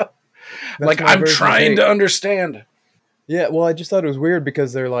 Like, I'm trying to understand. Yeah, well, I just thought it was weird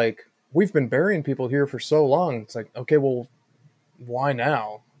because they're like, we've been burying people here for so long. It's like, okay, well, why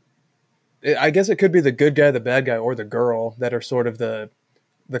now? I guess it could be the good guy, the bad guy, or the girl that are sort of the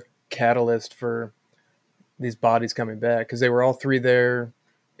catalyst for these bodies coming back, because they were all three there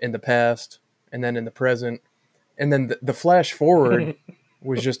in the past and then in the present, and then the flash forward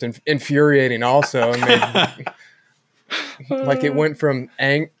was just infuriating also. And like, it went from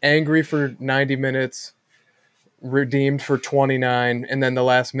angry for 90 minutes, redeemed for 29, and then the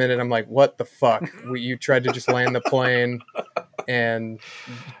last minute I'm like, what the fuck? You tried to just land the plane and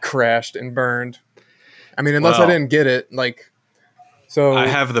crashed and burned. I mean, unless I didn't get it, like, so I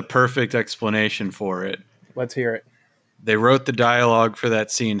have the perfect explanation for it. Let's hear it. They wrote the dialogue for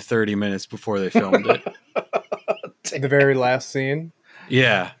that scene 30 minutes before they filmed it. The very last scene?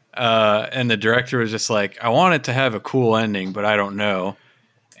 Yeah. And the director was just like, I want it to have a cool ending, but I don't know.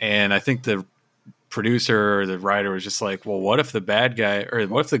 And I think the producer or the writer was just like, well, what if the bad guy, or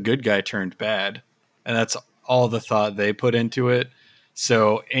what if the good guy turned bad? And that's all the thought they put into it.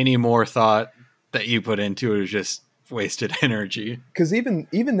 So any more thought that you put into it was just wasted energy. Because even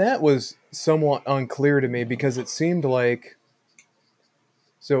that was somewhat unclear to me, because it seemed like,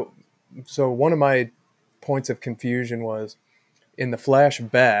 so one of my points of confusion was, in the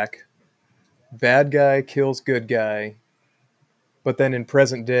flashback, bad guy kills good guy, but then in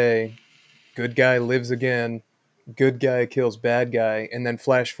present day, good guy lives again, good guy kills bad guy, and then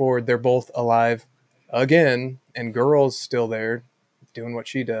flash forward, they're both alive again, and girl's still there doing what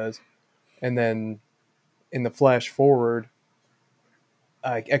she does. And then in the flash forward,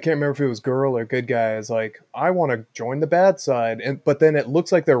 I can't remember if it was girl or good guy is like, I want to join the bad side, but then it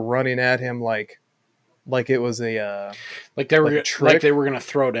looks like they're running at him like it was a like they were going to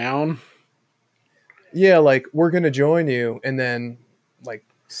throw down. Yeah, like, we're going to join you, and then like,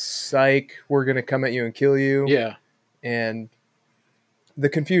 psych, we're going to come at you and kill you. Yeah. And the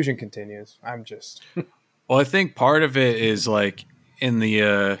confusion continues. I'm just Well, I think part of it is like in the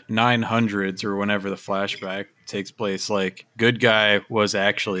 900s or whenever the flashback takes place, like, good guy was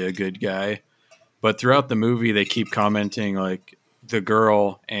actually a good guy, but throughout the movie they keep commenting like the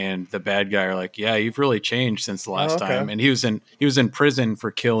girl and the bad guy are like, yeah, you've really changed since the last time. And he was in prison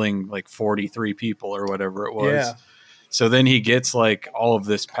for killing like 43 people or whatever it was. Yeah. So then he gets like all of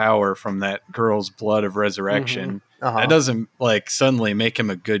this power from that girl's blood of resurrection. That doesn't like suddenly make him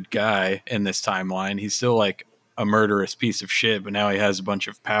a good guy in this timeline. He's still like a murderous piece of shit, but now he has a bunch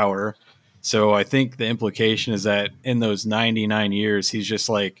of power. So I think the implication is that in those 99 years, he's just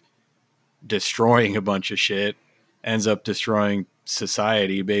like destroying a bunch of shit, ends up destroying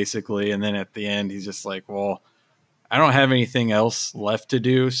society basically. And then at the end, he's just like, well, I don't have anything else left to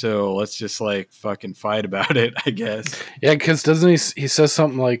do, so let's just like fucking fight about it, I guess. Yeah, because doesn't he says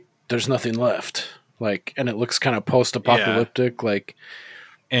something like, there's nothing left. Like, and it looks kind of post-apocalyptic, like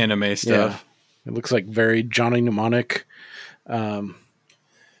anime stuff. Yeah, it looks like very Johnny Mnemonic. Yeah,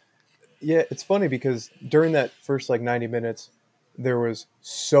 it's funny because during that first like 90 minutes, there was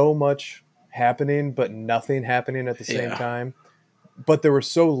so much happening, but nothing happening at the same time. But there was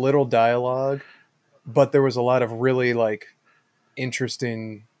so little dialogue, but there was a lot of really like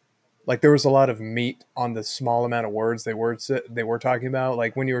interesting, like there was a lot of meat on the small amount of words they were talking about.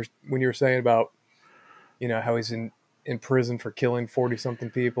 Like when you were saying about, you know, how he's in prison for killing 40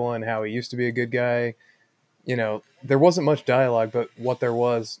 something people and how he used to be a good guy. You know, there wasn't much dialogue, but what there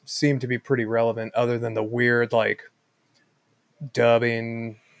was seemed to be pretty relevant, other than the weird like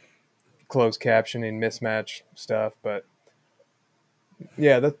dubbing, closed captioning, mismatch stuff. But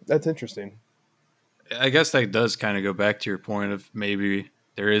yeah, that's interesting. I guess that does kind of go back to your point of maybe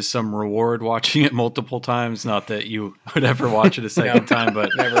there is some reward watching it multiple times. Not that you would ever watch it a second time, but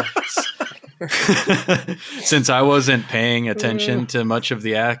never. Since I wasn't paying attention to much of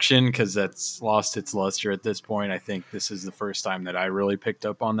the action because that's lost its luster at this point, I think this is the first time that I really picked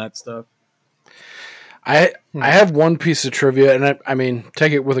up on that stuff. I have one piece of trivia, and I mean,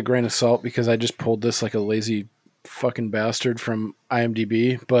 take it with a grain of salt because I just pulled this like a lazy fucking bastard from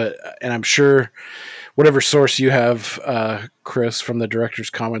IMDb, and I'm sure whatever source you have, Chris, from the director's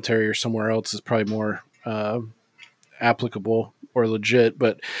commentary or somewhere else is probably more applicable or legit.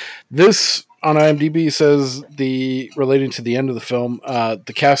 But this on IMDb says relating to the end of the film,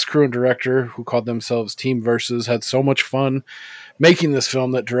 the cast, crew, and director, who called themselves Team Versus, had so much fun making this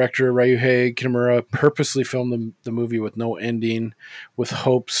film that director Ryuhei Kitamura purposely filmed the movie with no ending, with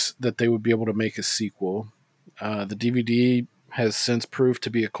hopes that they would be able to make a sequel. The DVD has since proved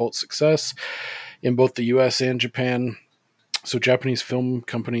to be a cult success in both the US and Japan. So Japanese film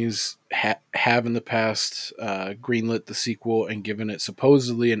companies have in the past greenlit the sequel and given it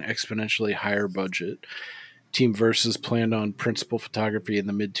supposedly an exponentially higher budget. Team Versus planned on principal photography in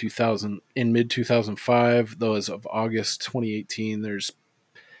the mid 2005, though as of August 2018, there's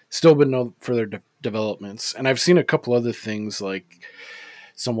still been no further developments. And I've seen a couple other things, like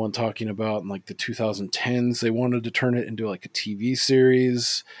someone talking about in like the 2010s they wanted to turn it into like a TV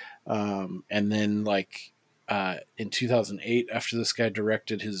series, and then like in 2008, after this guy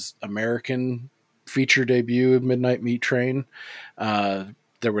directed his American feature debut, Midnight Meat Train,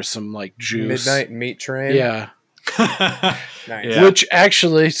 there was some like juice. Midnight Meat Train. Yeah. Nice. Yeah. Which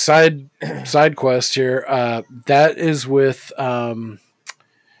actually, side quest here, that is with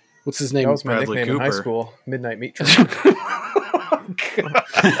what's his name? That was my Bradley nickname in high Cooper. school. Midnight Meat Train.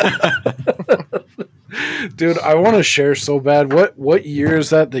 Dude, I want to share so bad. What year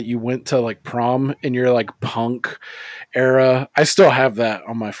is that you went to like prom in your like punk era? I still have that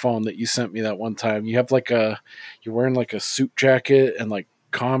on my phone that you sent me that one time. You have like you're wearing like a suit jacket and like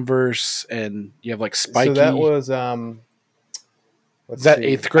Converse, and you have like spiky. So that was Is that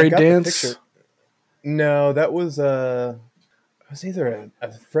 8th grade dance? No, that was it was either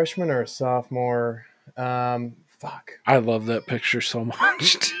a freshman or a sophomore. Fuck. I love that picture so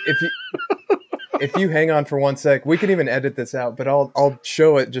much. If you hang on for 1 sec, we can even edit this out, but I'll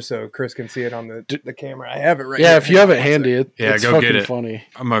show it just so Chris can see it on the camera. I have it right Yeah, here. if you have it handy, it's go fucking get it. funny.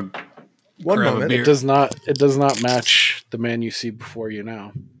 I'm a One grab a moment. beer. It does not match the man you see before you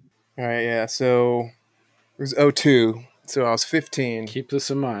now. All right, yeah. So it was 02. So I was 15. Keep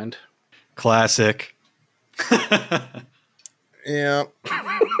this in mind. classic. Yeah.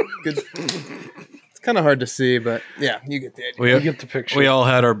 Good. It's kind of hard to see, but yeah, you get the idea. You get the picture. We all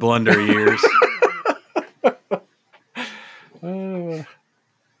had our blunder years.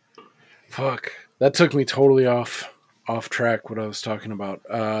 Fuck. That took me totally off track what I was talking about.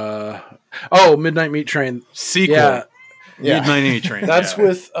 Midnight Meat Train. Sequel. Yeah, Midnight Meat Train. that's yeah.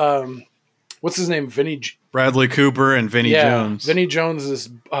 with what's his name? Bradley Cooper and Vinnie Jones. Vinnie Jones is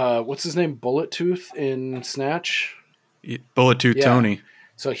what's his name? Bullet Tooth in Snatch. Bullet Tooth Yeah. Tony.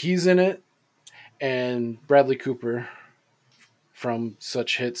 So he's in it, and Bradley Cooper from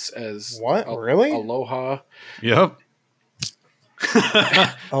such hits as What? Really? Aloha Yep.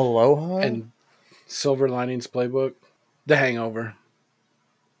 Aloha? and Silver Linings Playbook, The Hangover.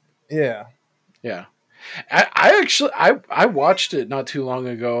 Yeah. Yeah. I actually watched it not too long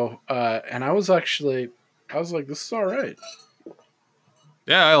ago, and I was like, this is all right.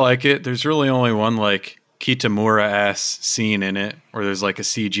 Yeah, I like it. There's really only one like Kitamura ass scene in it where there's like a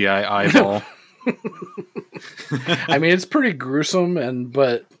CGI eyeball. I mean, it's pretty gruesome,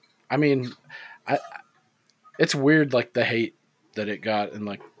 but I mean, it's weird, like the hate that it got and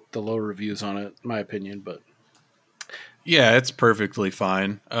like the low reviews on it, in my opinion. But Yeah, it's perfectly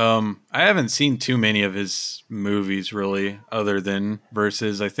fine. I haven't seen too many of his movies really, other than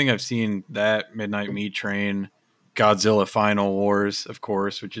Versus. I think I've seen that, Midnight Meat Train, Godzilla Final Wars, of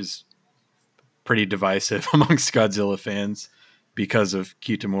course, which is pretty divisive amongst Godzilla fans because of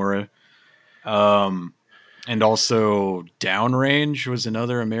Kitamura. And also Downrange was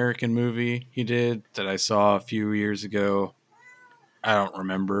another American movie he did that I saw a few years ago. I don't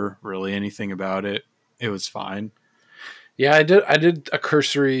remember really anything about it. It was fine. yeah, I did a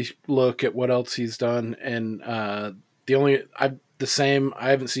cursory look at what else he's done, and I haven't seen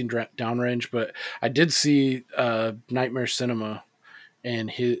Downrange, but I did see Nightmare Cinema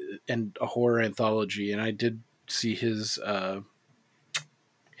and a horror anthology, and I did see his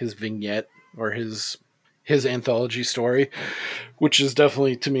vignette or his anthology story, which is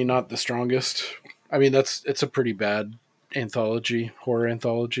definitely to me not the strongest. I mean, it's a pretty bad horror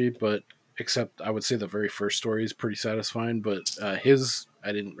anthology, but except I would say the very first story is pretty satisfying, but his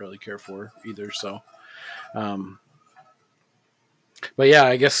I didn't really care for either. So, but yeah,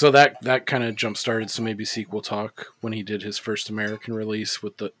 I guess so that kind of jump started some maybe sequel talk when he did his first American release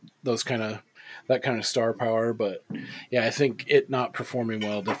with that kind of star power. But yeah, I think it not performing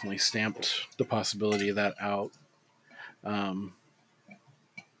well definitely stamped the possibility of that out. I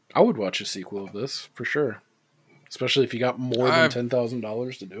would watch a sequel of this for sure, especially if you got more than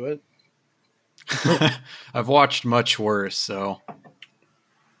 $10,000 to do it. I've watched much worse, so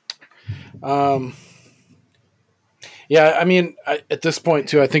yeah, I mean, at this point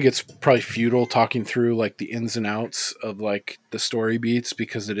too, I think it's probably futile talking through like the ins and outs of like the story beats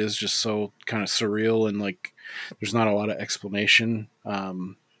because it is just so kind of surreal and like there's not a lot of explanation.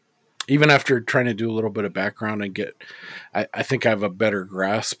 Even after trying to do a little bit of background and I think I have a better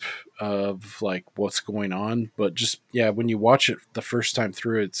grasp of like what's going on. But just, yeah, when you watch it the first time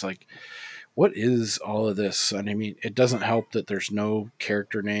through, it's like, what is all of this? And I mean, it doesn't help that there's no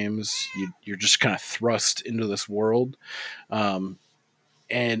character names. You're just kind of thrust into this world.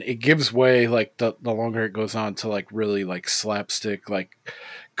 And it gives way, like, the longer it goes on, to like really like slapstick, like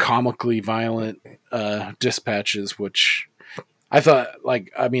comically violent dispatches, which I thought,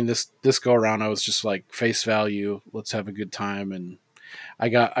 like, I mean, this go around, I was just like, face value, let's have a good time. And I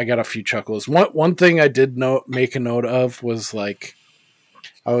got a few chuckles. One thing I did make a note of was, like,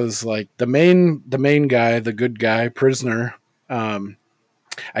 I was like, the main guy, the good guy, prisoner.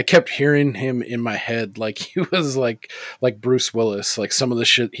 I kept hearing him in my head, like he was like Bruce Willis, like some of the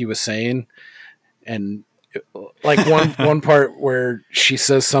shit he was saying, and like one part where she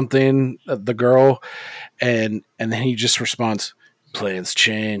says something, the girl, and then he just responds, "Plans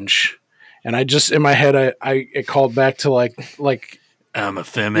change," and I just, in my head, it called back to like I'm a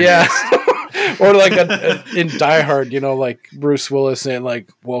feminist. Yeah. Or like in Die Hard, like Bruce Willis saying, like,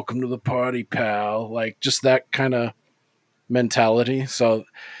 "Welcome to the party, pal," like just that kind of mentality. So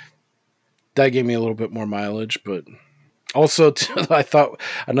that gave me a little bit more mileage. But also I thought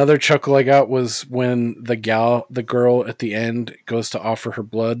another chuckle I got was when the girl at the end goes to offer her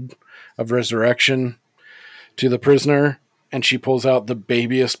blood of resurrection to the prisoner, and she pulls out the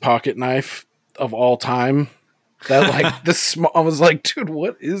babyest pocket knife of all time. That, like, this, I was like, dude,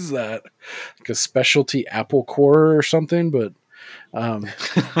 what is that? Like a specialty apple core or something? But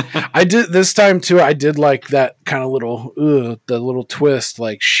I did this time too. I did like that kind of little, the little twist.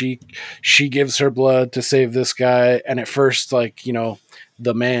 Like she gives her blood to save this guy, and at first, like, the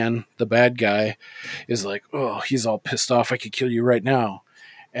bad guy, is like, oh, he's all pissed off. I could kill you right now,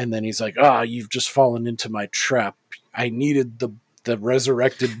 and then he's like, you've just fallen into my trap. I needed the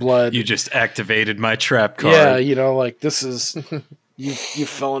resurrected blood. You just activated my trap card. Yeah, like, this is you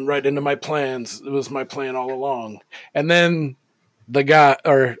fallen right into my plans. It was my plan all along. And then the guy,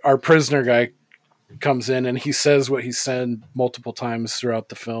 or our prisoner guy, comes in and he says what he said multiple times throughout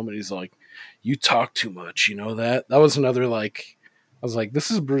the film, and he's like, "You talk too much." That was another, like, I was like,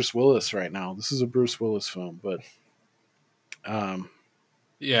 this is Bruce Willis right now. This is a Bruce Willis film. But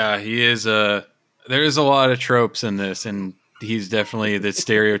yeah, he is there's a lot of tropes in this, and he's definitely the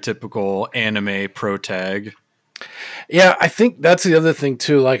stereotypical anime protag. Yeah, I think that's the other thing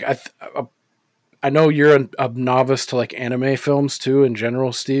too. Like, I know you're a novice to, like, anime films too in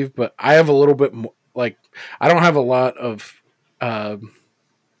general, Steve, but I have a little bit more, like, I don't have a lot of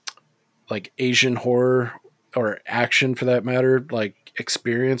like Asian horror or action, for that matter, like,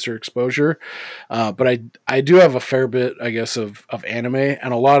 experience or exposure, but I do have a fair bit, I guess, of anime,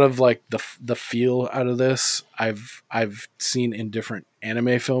 and a lot of, like, the feel out of this I've seen in different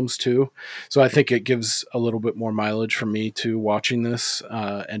anime films too, so I think it gives a little bit more mileage for me to watching this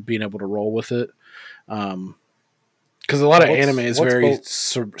and being able to roll with it, because a lot of anime is very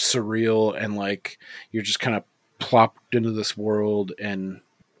surreal, and, like, you're just kind of plopped into this world. And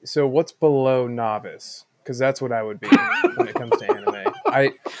so what's below novice? Because that's what I would be when it comes to anime.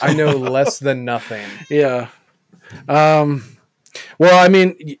 I know less than nothing. Yeah. Well, I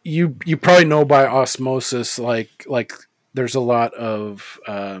mean, you probably know by osmosis, like there's a lot of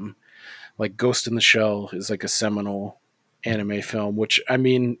like Ghost in the Shell is like a seminal anime film, which, I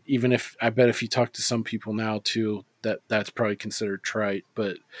mean, even if I bet if you talk to some people now too, that's probably considered trite,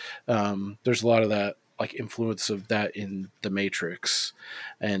 but there's a lot of that, like, influence of that in The Matrix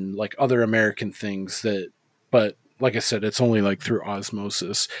and, like, other American things but like I said, it's only, like, through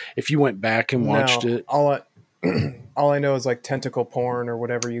osmosis. If you went back and watched it, all I know is, like, tentacle porn or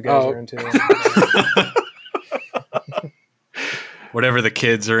whatever you guys are into. Whatever the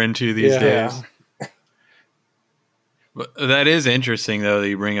kids are into these days. But that is interesting, though, that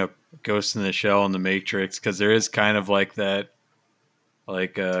you bring up Ghost in the Shell and The Matrix, because there is kind of like that,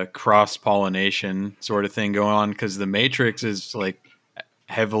 like a cross-pollination sort of thing going on, because The Matrix is, like,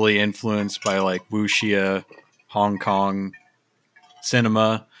 heavily influenced by, like, wuxia Hong Kong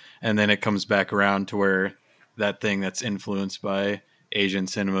cinema, and then it comes back around to where that thing that's influenced by Asian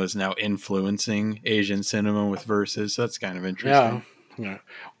cinema is now influencing Asian cinema with verses. So that's kind of interesting. Yeah.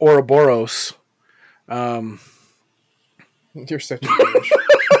 Ouroboros. You're such a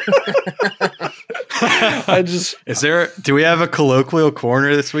douche. Do we have a colloquial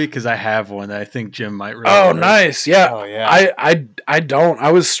corner this week? Because I have one that I think Jim might really like. Nice. Yeah. Oh, yeah. I don't.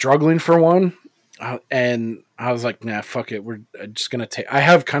 I was struggling for one, and I was like, nah, fuck it. We're just gonna take. I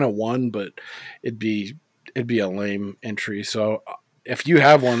have kind of one, but it'd be a lame entry. So if you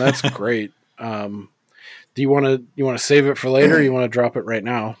have one, that's great. Do you want to save it for later? Or you want to drop it right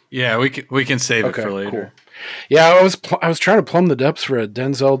now? Yeah, we can save it for later. Cool. Yeah, I was trying to plumb the depths for a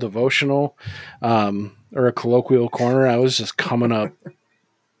Denzel devotional, or a colloquial corner. I was just coming up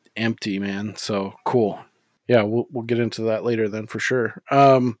empty, man. So cool. Yeah, we'll get into that later then for sure.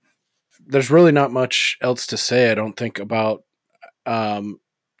 There's really not much else to say, I don't think, about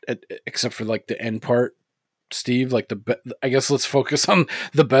except for like the end part, Steve. Like I guess let's focus on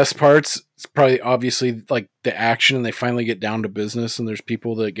the best parts. It's probably obviously like the action, and they finally get down to business, and there's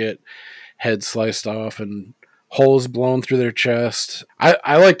people that get heads sliced off and holes blown through their chest.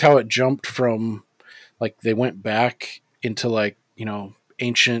 I liked how it jumped from like they went back into like, you know,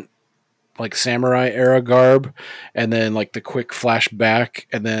 ancient like samurai era garb, and then like the quick flashback,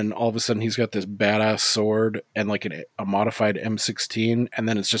 and then all of a sudden he's got this badass sword and like a modified M16, and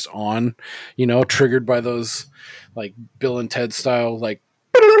then it's just on, you know, triggered by those like Bill and Ted style like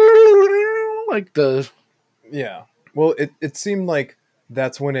the Yeah. Well, it seemed like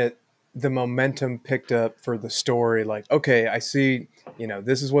that's when the momentum picked up for the story. Like, okay, I see, you know,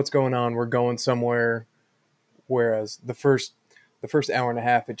 this is what's going on. We're going somewhere. Whereas the first hour and a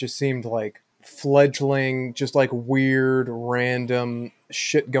half, it just seemed like fledgling, just like weird, random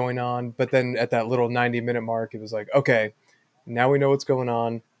shit going on. But then at that little 90-minute mark, it was like, okay, now we know what's going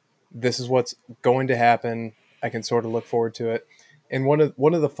on. This is what's going to happen. I can sort of look forward to it. And one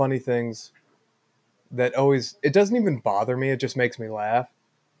of the funny things that always, it doesn't even bother me, it just makes me laugh,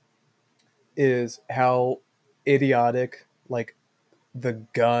 is how idiotic like the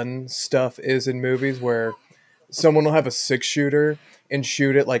gun stuff is in movies, where someone will have a 6-shooter and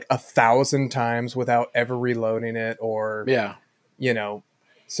shoot it like 1,000 times without ever reloading it, or yeah, you know,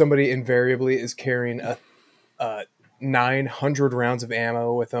 somebody invariably is carrying a 900 rounds of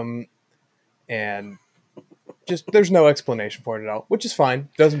ammo with them, and just there's no explanation for it at all, which is fine,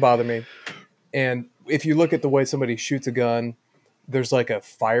 doesn't bother me. And if you look at the way somebody shoots a gun, there's like a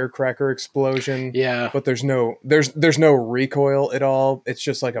firecracker explosion, yeah, but there's no recoil at all. It's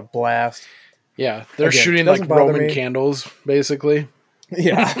just like a blast. yeah. They're Again, shooting doesn't like bother Roman me. candles, basically.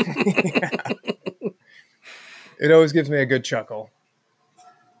 Yeah. Yeah. It always gives me a good chuckle.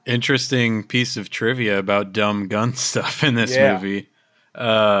 Interesting piece of trivia about dumb gun stuff in this Yeah. movie.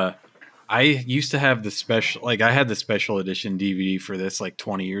 I used to have the special, like I had the special edition DVD for this like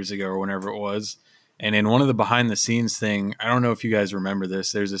 20 years ago or whenever it was. And in one of the behind the scenes thing, I don't know if you guys remember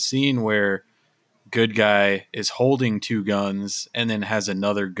this, there's a scene where good guy is holding 2 guns and then has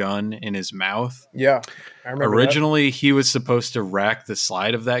another gun in his mouth. Yeah. I remember Originally, he was supposed to rack the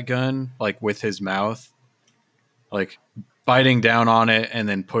slide of that gun, like with his mouth, like biting down on it and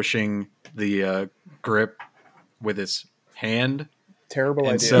then pushing the grip with his hand. that. Terrible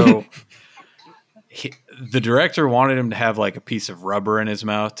And idea. so the director wanted him to have like a piece of rubber in his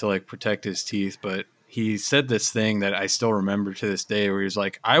mouth to like protect his teeth. But he said this thing that I still remember to this day where he was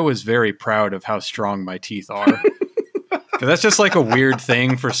like, I was very proud of how strong my teeth are. 'Cause that's just like a weird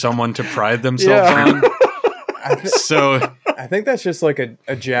thing for someone to pride themselves on. So I think that's just like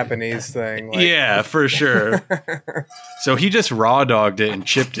a Japanese thing. Like, yeah, for sure. So he just raw dogged it and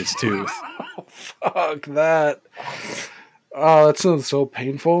chipped his tooth. Fuck that. Oh, that sounds so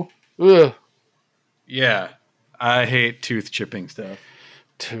painful. Ugh. Yeah. I hate tooth chipping stuff.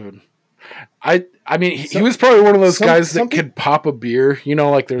 Dude. I mean, he was probably one of those guys that some could pop a beer. You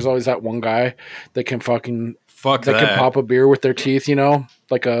know, like there's always that one guy that can fucking Fuck that that. can pop a beer with their teeth, you know,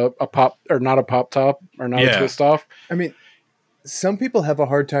 like a pop or not a pop top or not Yeah. a twist off. I mean, some people have a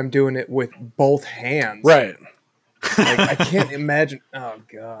hard time doing it with both hands. Right. Like, I can't imagine. Oh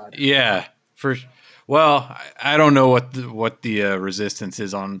God. Yeah. Well, I don't know what the resistance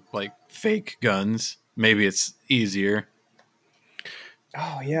is on like fake guns. Maybe it's easier.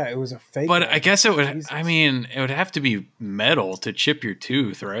 Oh yeah, it was a fake. But one. I guess it would. Jesus. I mean, it would have to be metal to chip your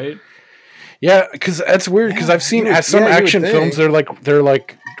tooth, right? Yeah, because that's weird. Because Yeah, I've seen you would- some yeah, you would action films, think. they're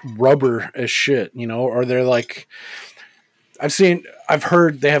like rubber as shit, you know, or they're like. I've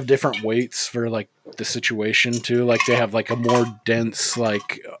heard they have different weights for like the situation too. Like they have like a more dense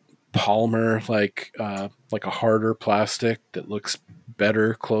like polymer, like a harder plastic that looks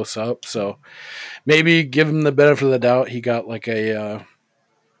better close up. So maybe give him the benefit of the doubt. He got like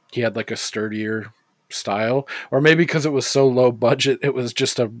he had like a sturdier style, or maybe because it was so low budget, it was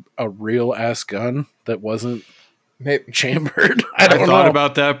just a real ass gun that wasn't Maybe. chambered. I don't thought know.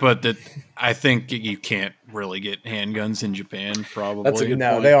 about that, but I think you can't really get handguns in Japan. Probably. That's a good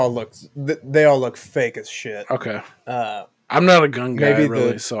No, point. they all look fake as shit. Okay. Uh, I'm not a gun guy, Maybe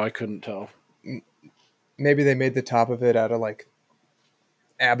really, the- so I couldn't tell. maybe they made the top of it out of like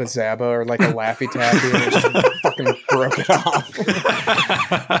Abba Zaba or like a Laffy Taffy and it just fucking broke it off.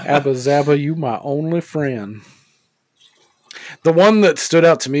 Abba Zaba, you my only friend. The one that stood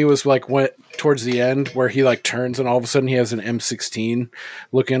out to me was like went towards the end where he like turns and all of a sudden he has an M16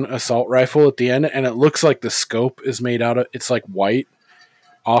 looking assault rifle at the end, and it looks like the scope is made out of, it's like white,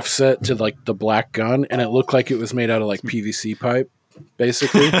 offset to like the black gun, and it looked like it was made out of like PVC pipe,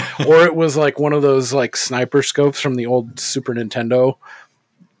 basically, or it was like one of those like sniper scopes from the old Super Nintendo,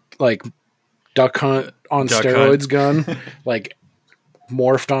 like Duck Hunt on Duck steroids gun, like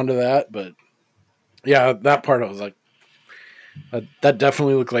morphed onto that. But yeah, that part I was like, that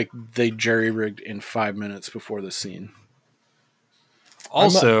definitely looked like they jerry rigged in 5 minutes before the scene.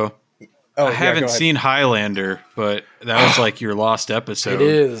 Also, Oh, I yeah, haven't go ahead. seen Highlander, but that was like your lost episode. It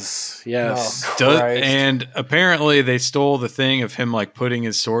is, yes. Oh, Does, Christ. and apparently they stole the thing of him like putting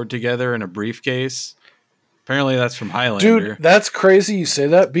his sword together in a briefcase. Apparently that's from Highlander. Dude, that's crazy you say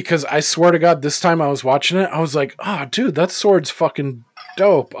that, because I swear to God, this time I was watching it, I was like, oh, dude, that sword's fucking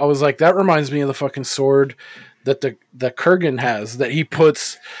dope. I was like, that reminds me of the fucking sword that the Kurgan has, that he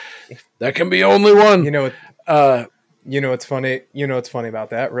puts, that can be only one. You know what's funny? You know what's funny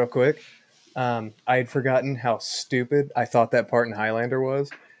about that, real quick? I had forgotten how stupid I thought that part in Highlander was.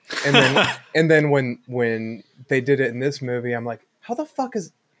 And then when they did it in this movie, I'm like, how the fuck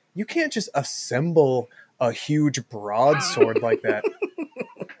is you can't just assemble a huge broadsword like that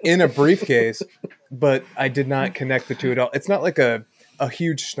in a briefcase, but I did not connect the two at all. It's not like a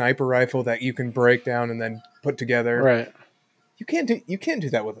huge sniper rifle that you can break down and then put together. Right. You can't do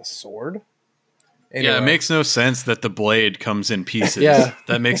that with a sword. Yeah, Anyway. it makes no sense that the blade comes in pieces. Yeah.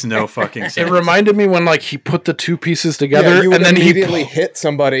 That makes no fucking sense. It reminded me when like he put the two pieces together you would and then immediately hit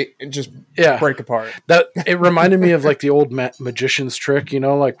somebody and just break apart. That it reminded me of like the old magician's trick, you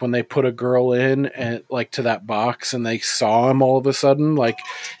know, like when they put a girl in and like to that box and they saw him all of a sudden. Like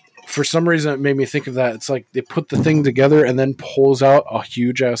for some reason, it made me think of that. It's like they put the thing together and then pulls out a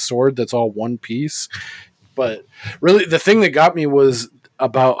huge ass sword that's all one piece. But really, the thing that got me was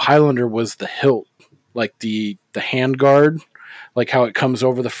about Highlander was the hilt, like the hand guard, like how it comes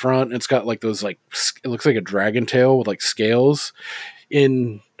over the front. It's got like those like it looks like a dragon tail with like scales.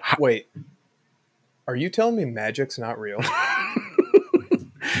 Wait, are you telling me magic's not real?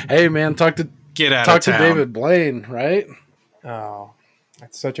 Hey man, talk to David Blaine, right? Oh,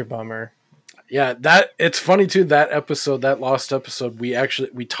 that's such a bummer. Yeah, that it's funny too. That episode, that lost episode,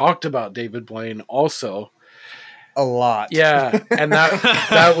 we talked about David Blaine also. A lot. Yeah, and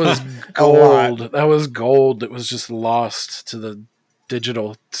that was gold. That was gold. It was just lost to the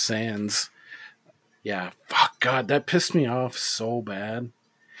digital sands. Yeah, fuck God, that pissed me off so bad.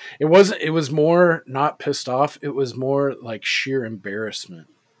 It was more not pissed off. It was more like sheer embarrassment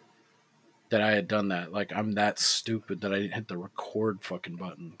that I had done that. Like I'm that stupid that I didn't hit the record fucking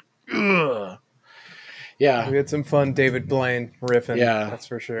button. Ugh. Yeah. We had some fun David Blaine riffing. Yeah. That's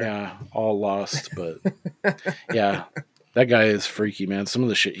for sure. Yeah. All lost, but yeah. That guy is freaky, man. Some of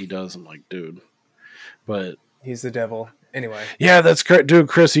the shit he does, I'm like, dude. But he's the devil. Anyway. Yeah, that's great. Dude,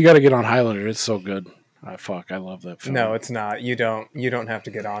 Chris, you got to get on Highlander. It's so good. I love that film. No, it's not. You don't have to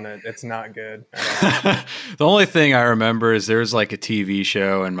get on it. It's not good. The only thing I remember is there's like a TV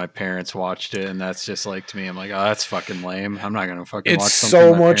show and my parents watched it, and that's just like to me, I'm like, oh, that's fucking lame. I'm not gonna fucking watch something.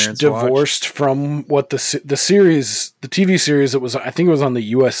 It's so my much parents divorced from what the series, the TV series that was. I think it was on the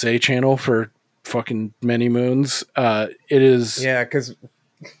USA channel for fucking many moons. It is. Yeah, because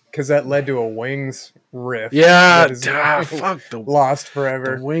that led to a Wings riff. Yeah, that is fuck the lost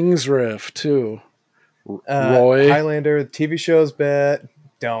forever. The Wings riff too. Roy Highlander, the TV show's bad.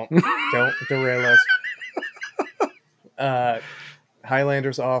 Don't derail us.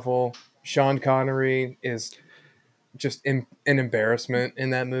 Highlander's awful. Sean Connery is just an embarrassment in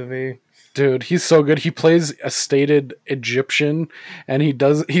that movie. Dude, he's so good. He plays a stated Egyptian, and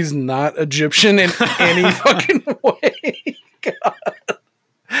he's not Egyptian in any fucking way. God.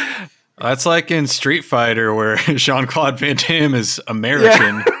 That's like in Street Fighter where Jean-Claude Van Damme is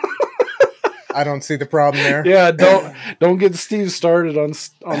American. Yeah. I don't see the problem there. Yeah, don't get Steve started on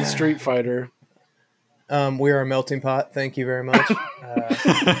Street Fighter. We are a melting pot. Thank you very much.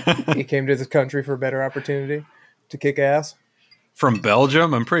 He came to this country for a better opportunity to kick ass. From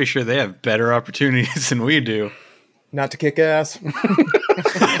Belgium? I'm pretty sure they have better opportunities than we do. Not to kick ass.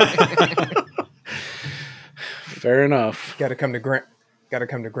 Fair enough. Got to come to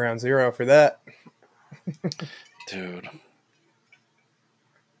ground zero for that. Dude.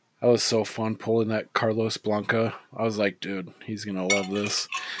 That was so fun pulling that Carlos Blanca. I was like, dude, he's going to love this.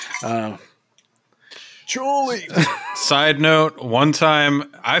 Truly. Side note, one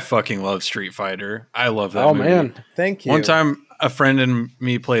time, I fucking love Street Fighter. I love that movie. Man. Thank you. One time, a friend and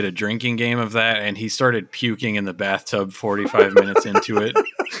me played a drinking game of that, and he started puking in the bathtub 45 minutes into it.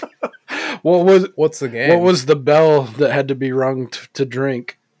 What's the game? What was the bell that had to be rung to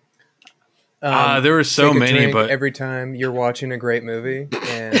drink? There were so many, but every time you're watching a great movie,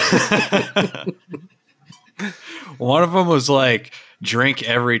 and one of them was like, drink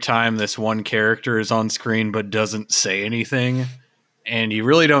every time this one character is on screen but doesn't say anything. And you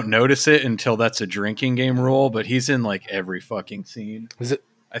really don't notice it until that's a drinking game rule, but he's in like every fucking scene. Is it?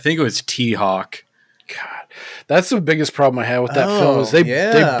 I think it was T-Hawk. God, that's the biggest problem I had with that film is Oh,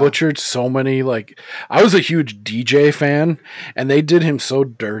 they butchered so many. Like, I was a huge DJ fan, and they did him so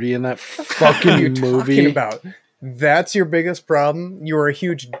dirty in that fucking movie. Talking about that's your biggest problem. You were a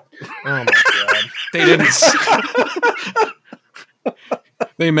huge. Oh my god! They didn't.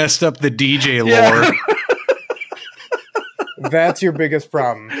 They messed up the DJ lore. Yeah. That's your biggest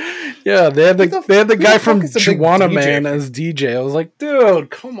problem. Yeah, they had the guy fuck from is a big Chihuahua DJ Man fan? as DJ. I was like, dude,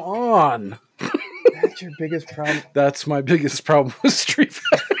 come on. That's your biggest problem. That's my biggest problem with Street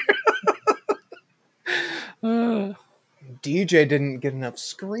Fighter. DJ didn't get enough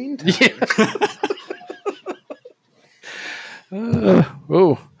screen time.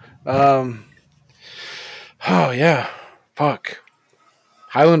 Oh yeah, fuck.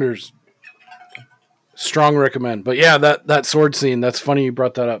 Highlanders, strong recommend. But yeah, that sword scene. That's funny you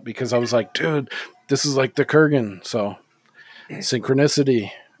brought that up because I was like, dude, this is like the Kurgan. So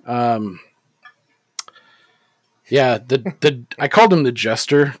synchronicity. Yeah, the I called him the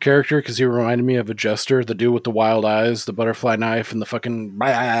Jester character because he reminded me of a jester, the dude with the wild eyes, the butterfly knife, and the fucking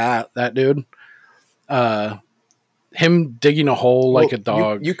that dude. Him digging a hole like a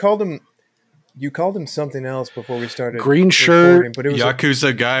dog. You called him. You called him something else before we started. Green shirt. recording, but it was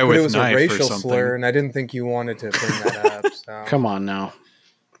Yakuza guy but with it was a knife or racial something. slur, and I didn't think you wanted to bring that up. So. Come on now.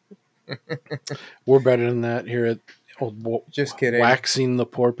 We're better than that here at old Just kidding. Waxing the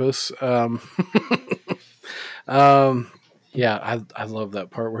Porpoise. Yeah, I love that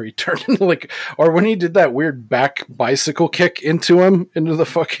part where he turned into like, or when he did that weird back bicycle kick into the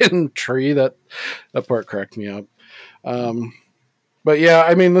fucking tree. That part cracked me up. But yeah,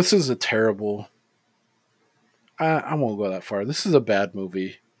 I mean, this is a terrible. I won't go that far. This is a bad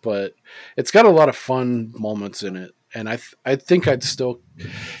movie, but it's got a lot of fun moments in it, and I think I'd still.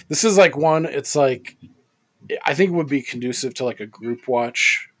 This is like one. It's like, I think it would be conducive to like a group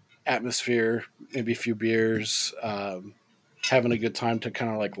watch atmosphere, maybe a few beers, having a good time to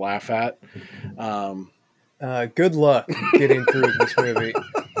kind of like laugh at. Good luck getting through this movie.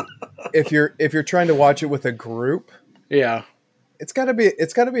 If you're trying to watch it with a group, Yeah. it's got to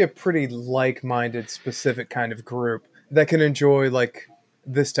be a pretty like-minded, specific kind of group that can enjoy like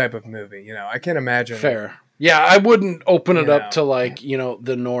this type of movie. You know, I can't imagine. Fair. Yeah, I wouldn't open it You up know. to like,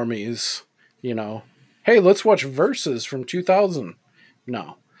 the normies, Hey, let's watch Versus from 2000.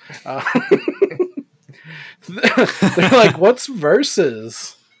 No. They're like, what's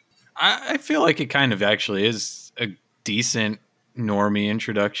Versus? I feel like it kind of actually is a decent normie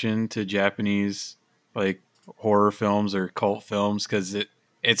introduction to Japanese like horror films or cult films because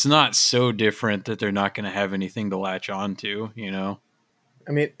it's not so different that they're not going to have anything to latch on to,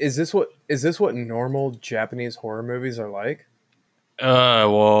 I mean, is this what normal Japanese horror movies are like?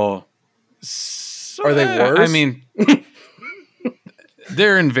 Well, Are they worse? I mean,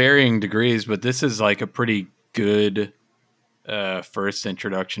 they're in varying degrees, but this is like a pretty good first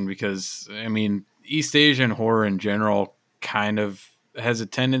introduction because, I mean, East Asian horror in general kind of has a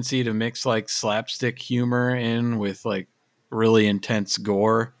tendency to mix like slapstick humor in with like really intense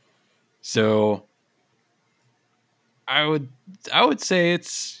gore. So I would say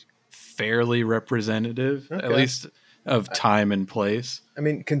it's fairly representative, at Okay. least of time and place. I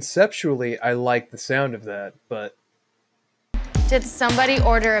mean, conceptually, I like the sound of that, but Did somebody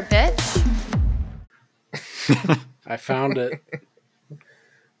order a bitch? I found it.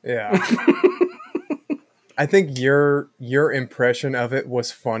 yeah. I think your impression of it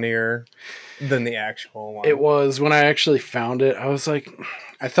was funnier than the actual one. It was when I actually found it. I was like,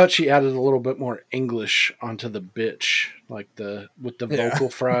 I thought she added a little bit more English onto the bitch, like with the vocal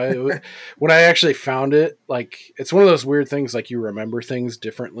fry. When I actually found it, like it's one of those weird things, like you remember things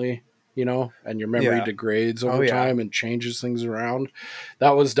differently, and your memory Yeah. degrades over Oh, yeah. time and changes things around.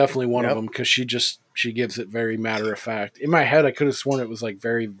 That was definitely one of Yep. them because she gives it very matter of fact. In my head, I could have sworn it was like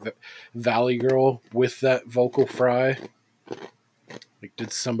very Valley Girl with that vocal fry. Like,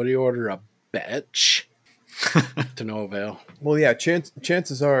 did somebody order a bitch? To no avail. Well, yeah,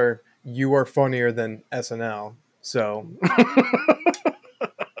 chances are you are funnier than SNL, so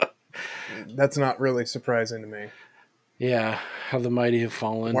that's not really surprising to me. Yeah, how the mighty have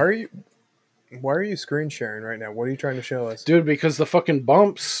fallen. Why are you screen sharing right now? What are you trying to show us? Dude, because the fucking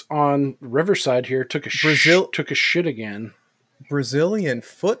bumps on Riverside here took a shit again. Brazilian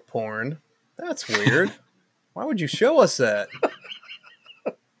foot porn? That's weird. Why would you show us that?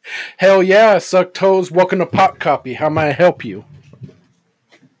 Hell yeah, suck toes. Welcome to Pop Copy. How may I help you?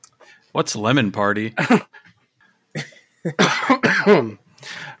 What's Lemon Party?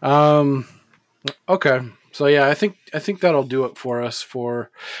 Okay. So yeah, I think that'll do it for us or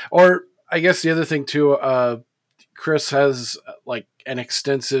I guess the other thing too, Chris has like an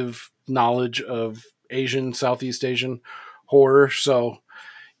extensive knowledge of Southeast Asian horror. So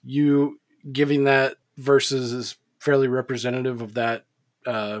you giving that versus is fairly representative of that,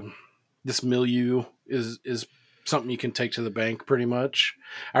 this milieu is something you can take to the bank pretty much.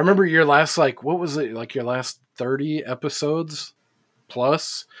 I remember your last, like, what was it, like your last 30 episodes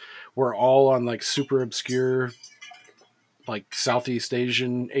plus were all on like super obscure like Southeast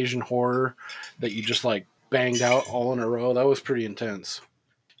Asian horror that you just like banged out all in a row. That was pretty intense.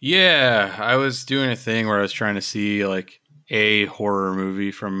 Yeah, I was doing a thing where I was trying to see like a horror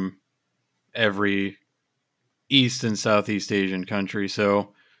movie from every East and Southeast Asian country.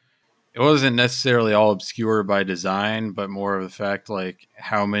 So it wasn't necessarily all obscure by design, but more of the fact like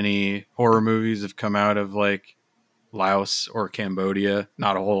how many horror movies have come out of like Laos or Cambodia.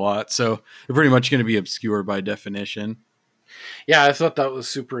 Not a whole lot. So they're pretty much going to be obscure by definition. Yeah, I thought that was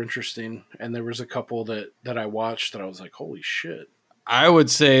super interesting. And there was a couple that I watched that I was like, holy shit. I would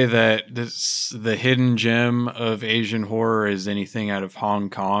say that the hidden gem of Asian horror is anything out of Hong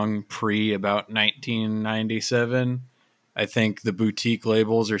Kong pre about 1997. I think the boutique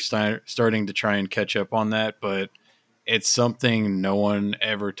labels are starting to try and catch up on that, but it's something no one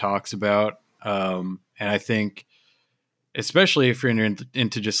ever talks about. And I think, especially if you're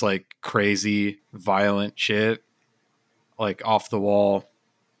into just like crazy, violent shit, like off the wall,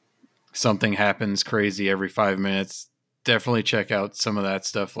 something happens crazy every 5 minutes. Definitely check out some of that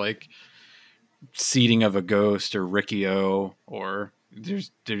stuff, like Seeding of a Ghost or Riki-Oh, or there's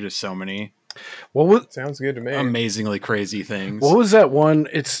just so many. Sounds good to me. Amazingly crazy things. What was that one?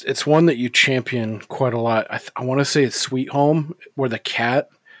 It's one that you champion quite a lot. I want to say it's Sweet Home, where the cat.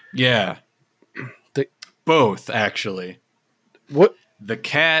 Yeah, both actually. What? The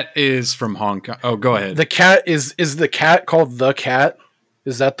cat is from Hong Kong. Oh, go ahead. The cat is the cat called The Cat?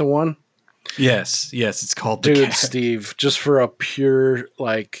 Is that the one? Yes, it's called The Dude, Cat. Steve, just for a pure,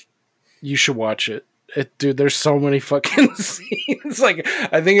 like, you should watch it. Dude, there's so many fucking scenes. Like,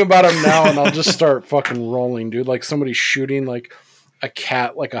 I think about them now and I'll just start fucking rolling, dude. Like somebody shooting like a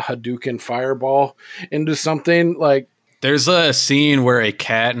cat, like a Hadouken fireball into something. Like, there's a scene where a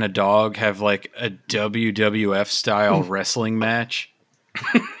cat and a dog have like a WWF style wrestling match.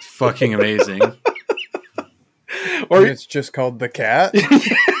 It's fucking amazing. Or it's just called The Cat.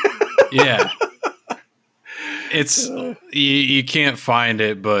 Yeah. It's you can't find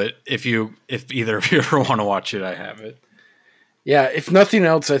it, but if either of you ever want to watch it, I have it. yeah, if nothing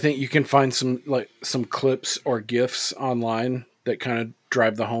else, I think you can find some clips or GIFs online that kind of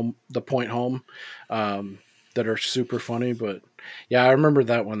drive the point home, that are super funny. But yeah, I remember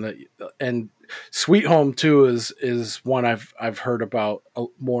that one. And Sweet Home too is one I've heard about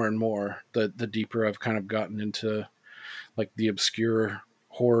more and more. The deeper I've kind of gotten into like the obscure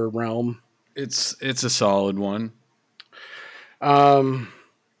horror realm. It's a solid one.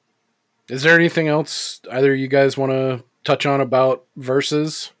 Is there anything else either of you guys want to touch on about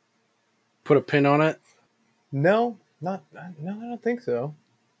Versus? Put a pin on it? No, I don't think so.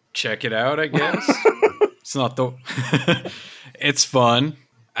 Check it out, I guess. It's not it's fun.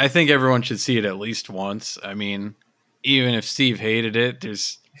 I think everyone should see it at least once. I mean, even if Steve hated it,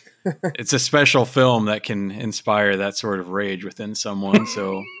 it's a special film that can inspire that sort of rage within someone.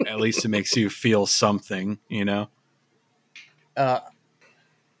 So at least it makes you feel something, you know?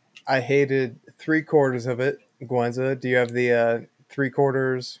 I hated 3/4 of it. Gwenza, do you have the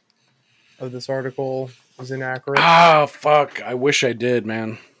 3/4 of this article is inaccurate? Ah, fuck. I wish I did,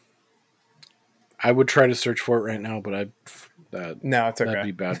 man. I would try to search for it right now, but No, it's okay. That'd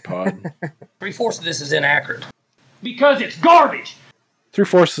be bad pod. 3/4 of this is inaccurate. Because it's garbage!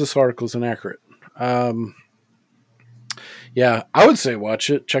 3/4 of this article is inaccurate. Yeah, I would say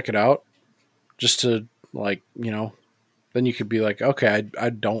watch it, check it out, just to, like, you know, then you could be like, okay, I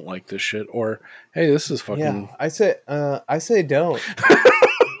don't like this shit, or hey, this is fucking. Yeah, I say don't.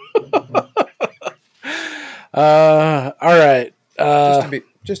 All right.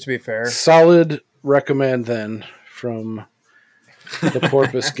 Just to be fair, solid recommend then from the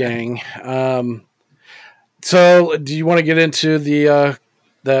Porpoise Gang. So, do you want to get into the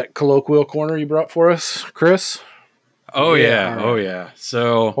that colloquial corner you brought for us, Chris? Oh yeah, right. Oh yeah.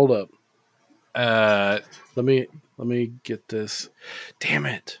 So hold up. Let me get this. Damn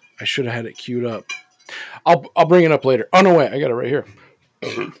it! I should have had it queued up. I'll bring it up later. Oh no, wait, I got it right here.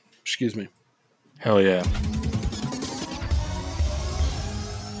 Excuse me. Hell yeah.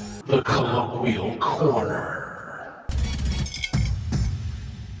 The colloquial corner.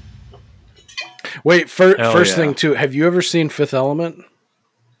 Wait, Hell first yeah. thing too. Have you ever seen Fifth Element?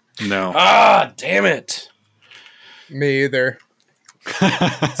 No. Ah, damn it! Me either.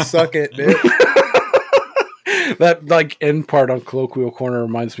 Suck it, bitch. That like end part on Colloquial Corner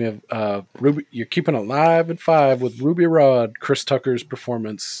reminds me of Ruby. You're keeping it live at 5 with Ruby Rod. Chris Tucker's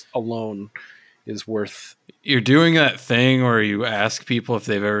performance alone is worth. You're doing that thing where you ask people if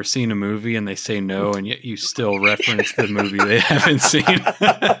they've ever seen a movie and they say no, and yet you still reference the movie they haven't seen.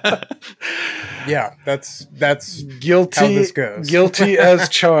 Yeah, that's Guilty. how this goes. Guilty as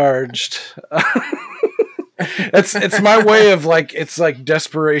charged. It's my way of like, it's like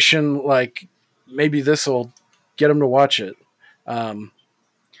desperation. Like maybe this will get them to watch it.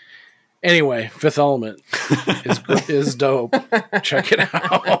 Anyway, Fifth Element is dope. Check it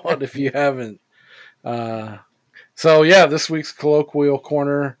out if you haven't. So yeah, this week's Colloquial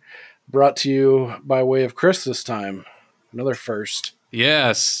Corner brought to you by way of Chris this time. Another first.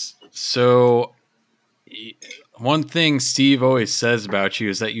 Yes. So one thing Steve always says about you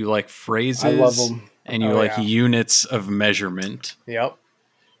is that you like phrases. I love them. And you like units of measurement. Yep.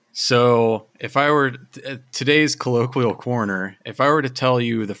 So if I were today's Colloquial Corner, if I were to tell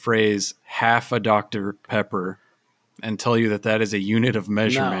you the phrase half a Dr. Pepper and tell you that that is a unit of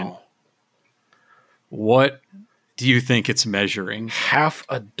measurement, No. What do you think it's measuring? Half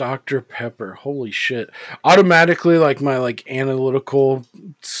a Dr. Pepper. Holy shit. Automatically, like my like analytical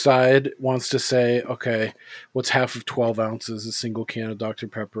side wants to say, okay, what's half of 12 ounces, a single can of Dr.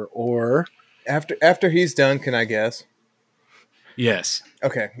 Pepper? Or After he's done, can I guess? Yes.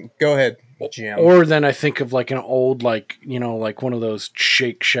 Okay, go ahead, Jim. or then I think of like an old, like, you know, like one of those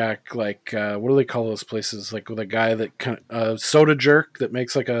Shake Shack, like, what do they call those places? Like with a guy that kind of, soda jerk that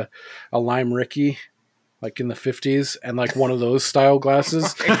makes like a Lime Ricky, like in the 50s, and like one of those style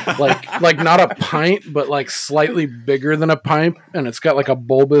glasses, like not a pint, but like slightly bigger than a pint, and it's got like a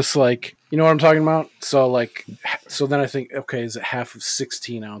bulbous, like, you know what I'm talking about? So then I think, okay, is it half of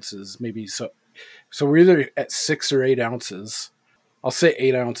 16 ounces? Maybe so we're either at 6 or 8 ounces. I'll say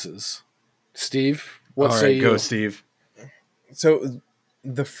 8 ounces. Steve, what All say right, you? go, Steve. So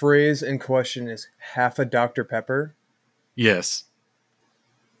the phrase in question is half a Dr. Pepper. Yes.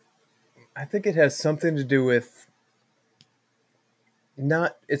 I think it has something to do with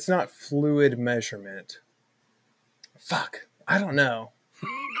it's not fluid measurement. Fuck. I don't know.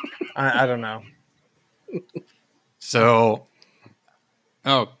 I don't know. So,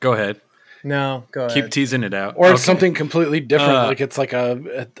 go ahead. No, go ahead. Keep teasing it out. Or Okay. it's something completely different, like it's like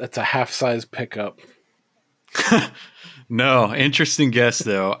it's a half-size pickup. No, interesting guess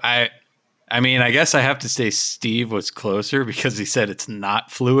though. I mean, I guess I have to say Steve was closer because he said it's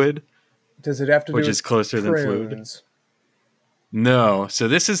not fluid. Does it have to do Which with is closer than fluid. prunes? No, so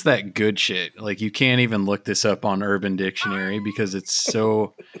this is that good shit. Like you can't even look this up on Urban Dictionary because it's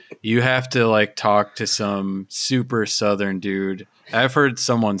so you have to like talk to some super southern dude. I've heard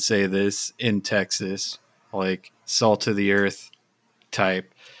someone say this in Texas, like salt of the earth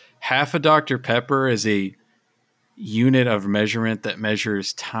type. Half a Dr. Pepper is a unit of measurement that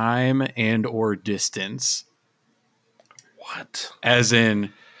measures time and or distance. What? As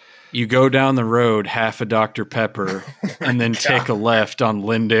in you go down the road half a Dr. Pepper and then take a left on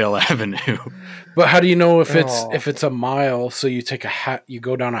Lindale Avenue. But how do you know if it's a mile? So you take you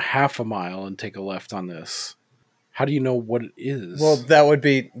go down a half a mile and take a left on this. How do you know what it is? Well, that would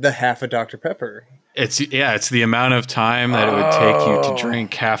be the half a Dr. Pepper. It's the amount of time that it would take you to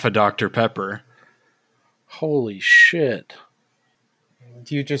drink half a Dr. Pepper. Holy shit.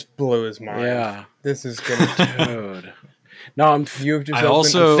 You just blew his mind. Yeah. This is gonna Dude. No, I'm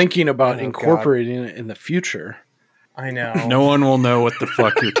thinking about incorporating it in the future. I know. No one will know what the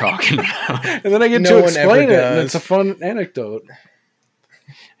fuck you're talking about. And then I get to explain it, and it's a fun anecdote.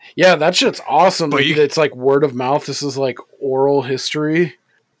 Yeah, that shit's awesome. But it's like word of mouth. This is like oral history.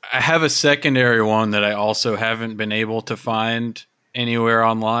 I have a secondary one that I also haven't been able to find anywhere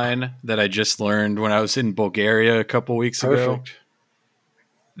online that I just learned when I was in Bulgaria a couple weeks ago.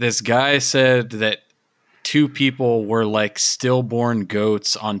 This guy said that 2 people were like stillborn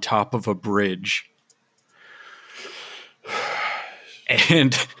goats on top of a bridge.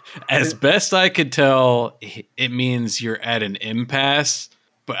 And as best I could tell, it means you're at an impasse,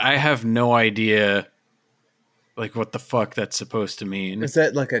 but I have no idea like what the fuck that's supposed to mean. Is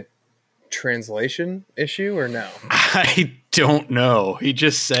that like a translation issue or no? I don't know. He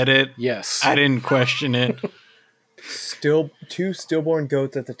just said it. Yes. I didn't question it. 2 stillborn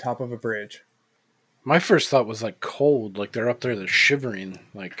goats at the top of a bridge. My first thought was like cold, like they're up there, they're shivering,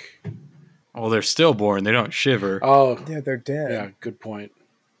 like. Well, they're stillborn. They don't shiver. Oh, yeah, they're dead. Yeah, good point.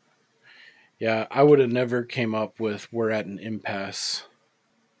 Yeah, I would have never came up with "we're at an impasse."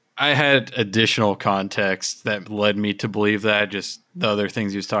 I had additional context that led me to believe that, just the other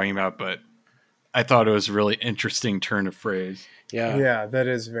things he was talking about, but I thought it was a really interesting turn of phrase. Yeah, that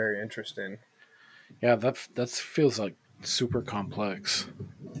is very interesting. Yeah, that feels like super complex,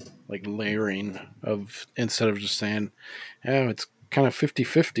 like layering of, instead of just saying, yeah, it's kind of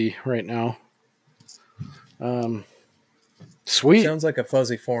 50-50 right now. Sweet. Sounds like a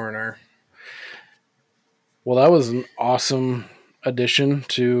fuzzy foreigner. Well, that was an awesome addition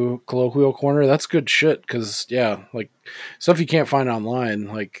to Colloquial Corner. That's good shit, because, yeah, like, stuff you can't find online,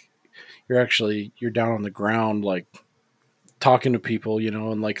 like, you're down on the ground, like, talking to people,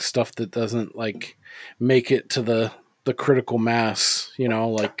 and, like, stuff that doesn't, like, make it to the critical mass,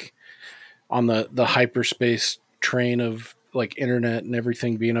 like, on the hyperspace train of, like, internet and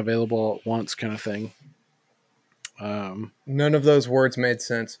everything being available at once kind of thing. None of those words made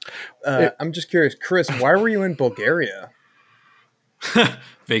sense. I'm just curious, Chris, why were you in Bulgaria?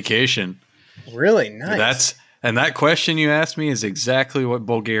 Vacation. Really? Nice. And that question you asked me is exactly what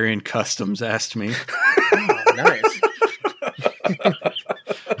Bulgarian customs asked me. Oh, nice.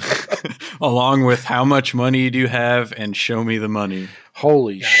 Along with how much money do you have and show me the money.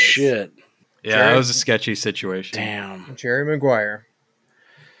 Holy shit. Yeah, that was a sketchy situation. Damn. Jerry Maguire.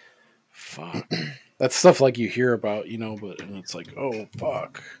 Fuck. That's stuff like you hear about, but it's like, oh,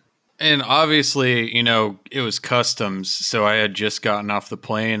 fuck. And obviously, it was customs, so I had just gotten off the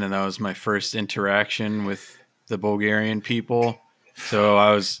plane, and that was my first interaction with the Bulgarian people. So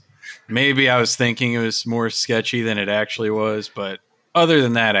I was thinking it was more sketchy than it actually was, but other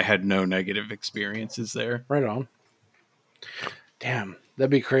than that, I had no negative experiences there. Right on. Damn, that'd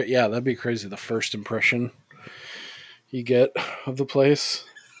be crazy. Yeah, that'd be crazy. The first impression you get of the place.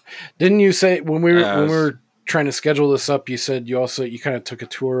 Didn't you say when we were trying to schedule this up, you said you kind of took a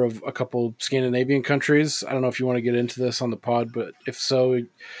tour of a couple Scandinavian countries? I don't know if you want to get into this on the pod, but if so,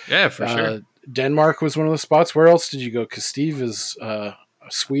 yeah, for sure. Denmark was one of the spots. Where else did you go? Because Steve is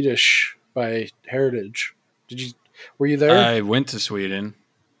Swedish by heritage. Were you there? I went to Sweden.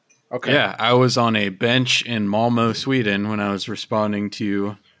 Okay. Yeah, I was on a bench in Malmö, Sweden, when I was responding to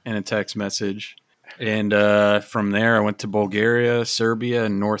you in a text message. And from there, I went to Bulgaria, Serbia,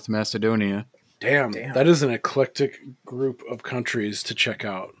 and North Macedonia. Damn, that is an eclectic group of countries to check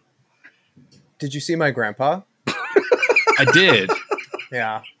out. Did you see my grandpa? I did.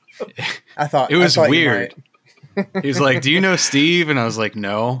 Yeah. I thought it was weird. He was like, "Do you know Steve?" And I was like,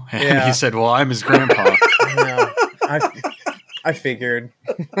 "No." And he said, "Well, I'm his grandpa." No, I figured.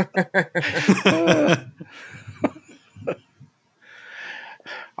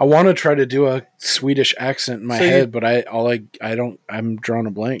 I want to try to do a Swedish accent in my head, but I'm drawing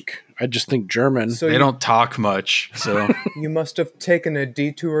a blank. I just think German. So they don't talk much, so you must have taken a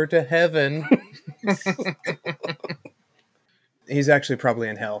detour to heaven. He's actually probably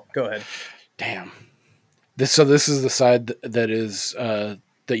in hell. Go ahead. Damn. This is the side that is that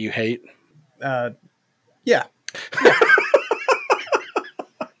you hate. Yeah.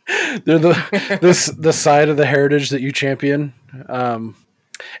 They're the side of the heritage that you champion.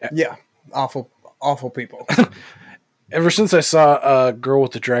 Yeah, awful people. Ever since I saw a girl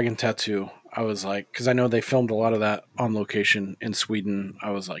with the dragon tattoo, I was like, because I know they filmed a lot of that on location in Sweden.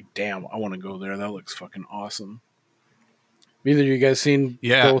 I was like, damn, I want to go there. That looks fucking awesome. Either of you guys seen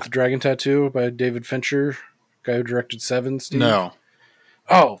Girl with the Dragon Tattoo by David Fincher, guy who directed Seven? Steve? No.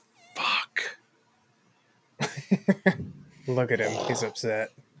 Oh, fuck. Look at him. He's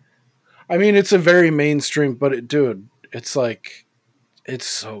upset. I mean, it's a very mainstream, but it's like, it's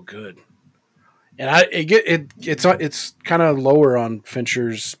so good. And it's kind of lower on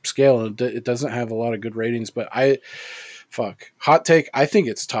Fincher's scale. It doesn't have a lot of good ratings, but hot take. I think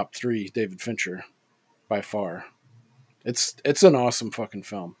it's top 3 David Fincher by far. It's an awesome fucking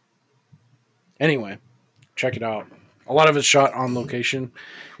film. Anyway, check it out. A lot of it's shot on location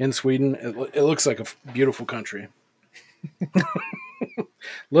in Sweden. It looks like a beautiful country.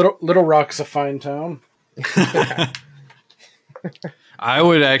 Little Rock's a fine town. I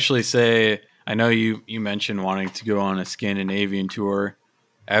would actually say, I know you mentioned wanting to go on a Scandinavian tour.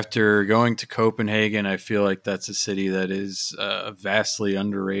 After going to Copenhagen, I feel like that's a city that is vastly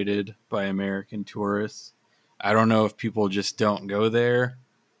underrated by American tourists. I don't know if people just don't go there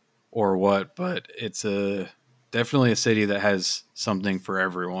or what, but it's definitely a city that has something for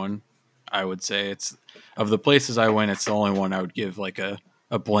everyone. I would say it's, of the places I went, it's the only one I would give like a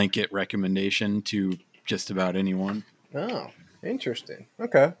blanket recommendation to just about anyone. Oh, interesting.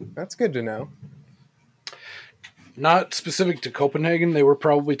 Okay, that's good to know. Not specific to Copenhagen. They were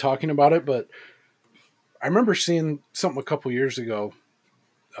probably talking about it, but I remember seeing something a couple years ago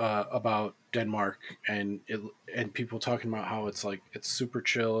about Denmark, and people talking about how it's like it's super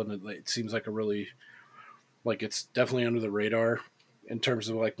chill, and it seems like a really like it's definitely under the radar in terms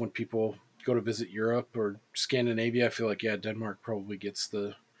of like when people go to visit Europe or Scandinavia. I feel like Denmark probably gets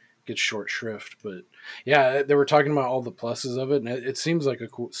short shrift, but yeah, they were talking about all the pluses of it, and it seems like a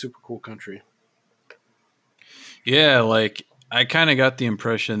super cool country. Yeah, like I kind of got the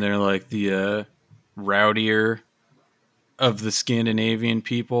impression they're like the rowdier of the Scandinavian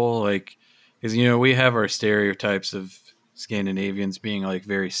people, like because we have our stereotypes of Scandinavians being like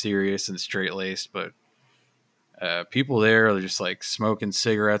very serious and straight laced, but people there are just like smoking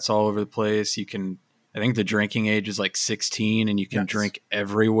cigarettes all over the place. I think the drinking age is like 16, and you can drink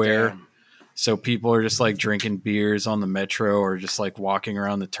everywhere. Damn. So people are just like drinking beers on the metro or just like walking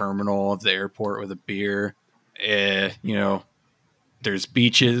around the terminal of the airport with a beer. There's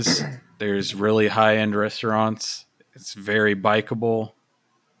beaches, there's really high end restaurants. It's very bikeable.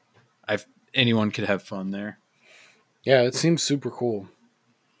 Anyone could have fun there. Yeah, it seems super cool.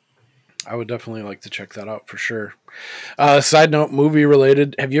 I would definitely like to check that out for sure. Side note, movie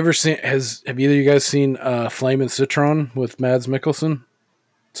related. Have either of you guys seen Flame and Citron with Mads Mikkelsen?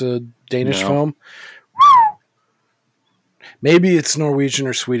 It's a Danish film. Maybe it's Norwegian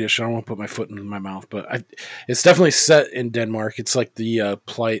or Swedish. I don't want to put my foot in my mouth, but it's definitely set in Denmark. It's like the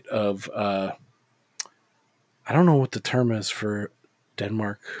plight of I don't know what the term is for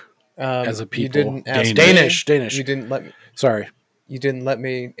Denmark as a people. You didn't ask Danish. You didn't let me. Sorry. You didn't let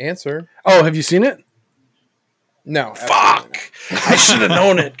me answer. Oh, have you seen it? No. Fuck! I should have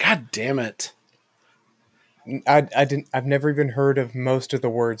known it. God damn it! I didn't. I've never even heard of most of the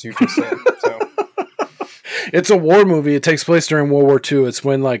words you just said. So it's a war movie. It takes place during World War II. It's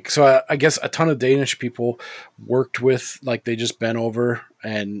when I guess a ton of Danish people worked with they just bent over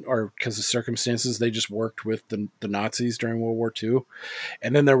or because of circumstances they just worked with the Nazis during World War II,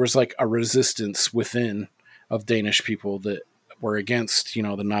 and then there was like a resistance within of Danish people that were against, the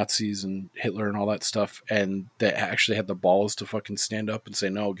Nazis and Hitler and all that stuff, and they actually had the balls to fucking stand up and say,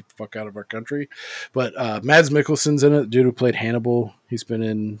 no, get the fuck out of our country. But Mads Mikkelsen's in it, the dude who played Hannibal. He's been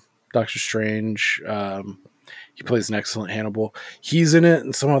in Doctor Strange. He plays an excellent Hannibal. He's in it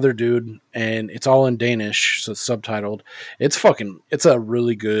and some other dude, and it's all in Danish, so it's subtitled. It's a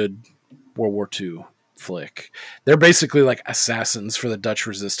really good World War II flick. They're basically like assassins for the Dutch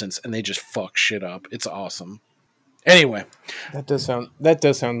resistance, and they just fuck shit up. It's awesome. Anyway, that does sound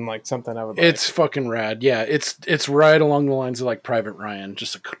like something I would like. It's fucking rad. Yeah, it's right along the lines of like Private Ryan,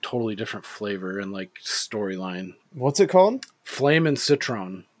 just a totally different flavor and like storyline. What's it called? Flame and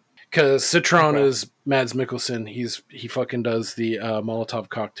Citron. Because Citron is Mads Mikkelsen. He fucking does the Molotov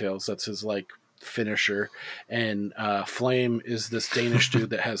cocktails. That's his like finisher. And Flame is this Danish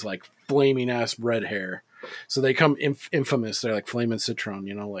dude that has like flaming ass red hair. So they come infamous. They're like Flame and Citron.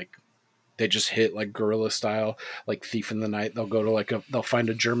 Like. They just hit like guerrilla style, like Thief in the Night. They'll go to they'll find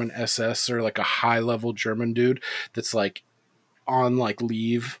a German SS or like a high level German dude that's like on like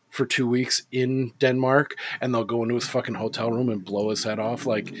leave for 2 weeks in Denmark, and they'll go into his fucking hotel room and blow his head off.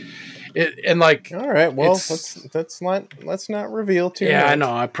 Like it, and like, all right, well, let's not reveal too much. Yeah, I know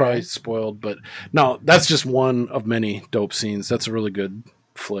I probably spoiled, but no, that's just one of many dope scenes. That's a really good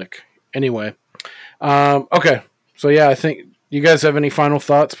flick. Anyway, okay, so yeah, I think. You guys have any final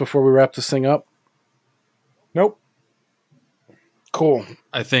thoughts before we wrap this thing up? Nope. Cool.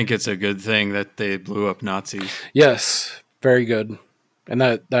 I think it's a good thing that they blew up Nazis. Yes, very good. And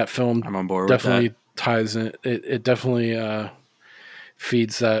that film I'm on board definitely with that. Ties in. It definitely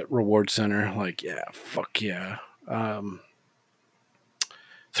feeds that reward center. Like, yeah, fuck yeah.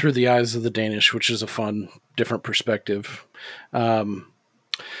 Through the eyes of the Danish, which is a fun, different perspective.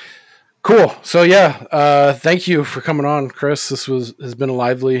 Cool. So yeah, thank you for coming on, Chris. This has been a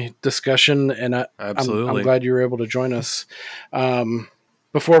lively discussion, and Absolutely. I'm glad you were able to join us.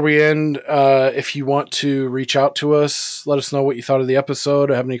 Before we end, if you want to reach out to us, let us know what you thought of the episode.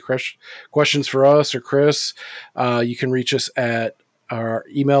 Have any questions for us or Chris? You can reach us at our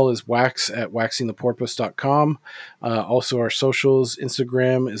email is wax@waxingtheporpoise.com. Also our socials,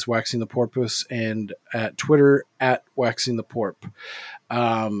 Instagram is waxingtheporpoise, and at Twitter at waxingtheporp.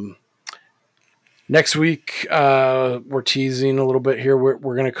 Next week, we're teasing a little bit here. We're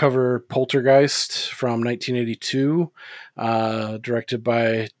going to cover Poltergeist from 1982, directed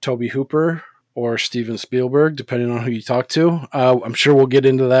by Tobe Hooper or Steven Spielberg, depending on who you talk to. I'm sure we'll get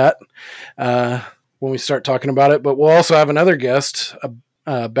into that when we start talking about it. But we'll also have another guest,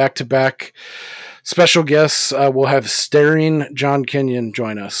 back-to-back special guests. We'll have Staring John Kenyon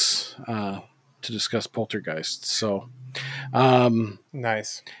join us to discuss Poltergeist. So...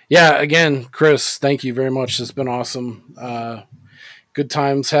 nice. Yeah, again, Chris, thank you very much. It's been awesome Good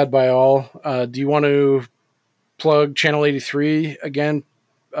times had by all. Do you want to plug Channel 83 again?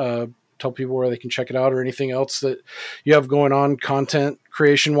 Tell people where they can check it out, or anything else that you have going on content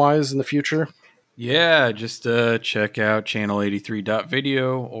creation wise in the future? Yeah, just check out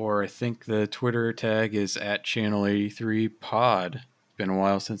channel83.video, or I think the Twitter tag is at channel83pod. Been a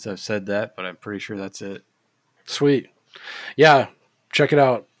while since I've said that, but I'm pretty sure that's it. Sweet. Yeah, check it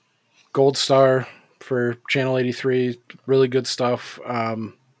out. Gold star for Channel 83. Really good stuff.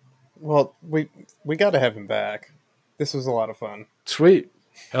 Well, we got to have him back. This was a lot of fun. Sweet.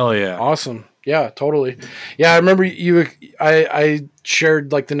 Hell yeah. Awesome. Yeah, totally. Yeah, I remember I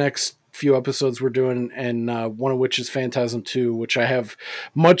shared like the next few episodes we're doing, and one of which is Phantasm 2, which I have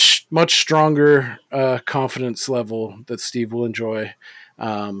much stronger confidence level that Steve will enjoy,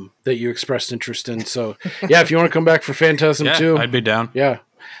 that you expressed interest in. So yeah, if you want to come back for Phantasm 2, I'd be down. Yeah,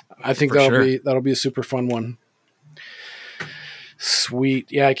 I think For that'll be a super fun one.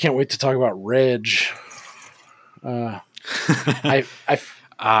 Sweet. Yeah, I can't wait to talk about Reg. Man,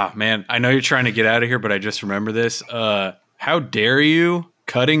 I know you're trying to get out of here, but I just remember this. How dare you?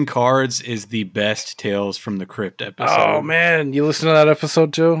 Cutting Cards is the best Tales from the Crypt episode. Oh man, you listen to that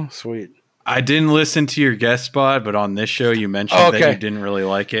episode too? Sweet. I didn't listen to your guest spot, but on this show you mentioned that you didn't really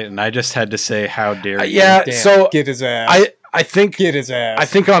like it, and I just had to say, how dare you? Yeah, Damn, so get his ass. I think Get his ass. I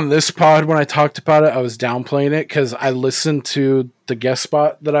think on this pod when I talked about it, I was downplaying it because I listened to the guest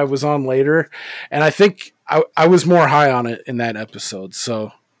spot that I was on later, and I think I was more high on it in that episode.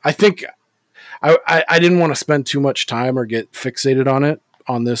 So I think I didn't want to spend too much time or get fixated on it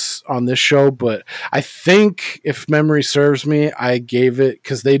on this show, but I think if memory serves me, I gave it,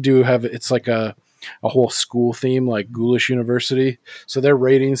 because they do have, it's like a whole school theme, like Ghoulish University, so their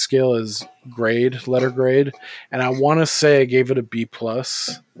rating scale is letter grade, and I want to say I gave it a B+.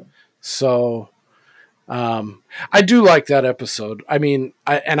 So I do like that episode. I mean,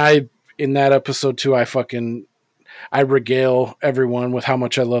 I in that episode too, I regale everyone with how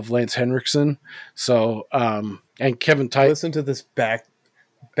much I love Lance Henriksen. So and Kevin Tyson. Listen to this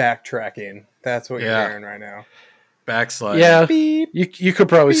backtracking. That's what you're hearing right now. Backslide. Yeah, Beep. you could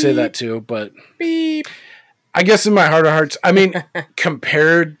probably Beep. say that too, but Beep. I guess in my heart of hearts, I mean,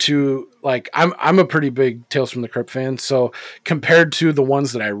 compared to, like, I'm a pretty big Tales from the Crypt fan, so compared to the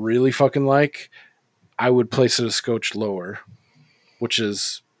ones that I really fucking like, I would place it a scotch lower,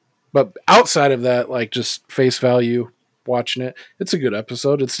 but outside of that, like, just face value, watching it, it's a good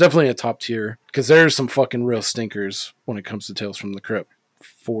episode. It's definitely a top tier, because there's some fucking real stinkers when it comes to Tales from the Crypt,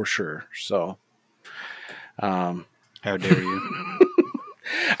 for sure. So, how dare you?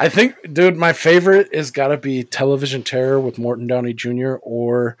 I think, dude, my favorite is gotta be Television Terror with Morton Downey Jr.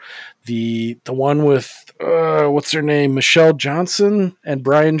 or the one with what's her name, Michelle Johnson and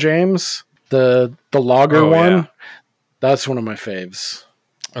Brian James, the logger one. Yeah. That's one of my faves.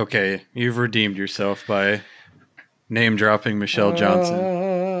 Okay, you've redeemed yourself by name dropping Michelle Johnson.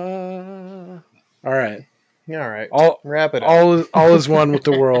 All right. Yeah, all right. Wrap it up. All is one with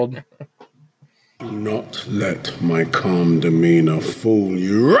the world. Do not let my calm demeanor fool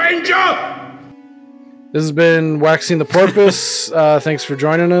you, Ranger! This has been Waxing the Porpoise. Thanks for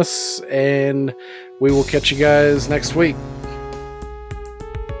joining us, and we will catch you guys next week.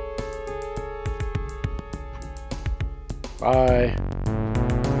 Bye.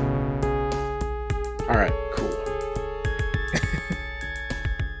 All right.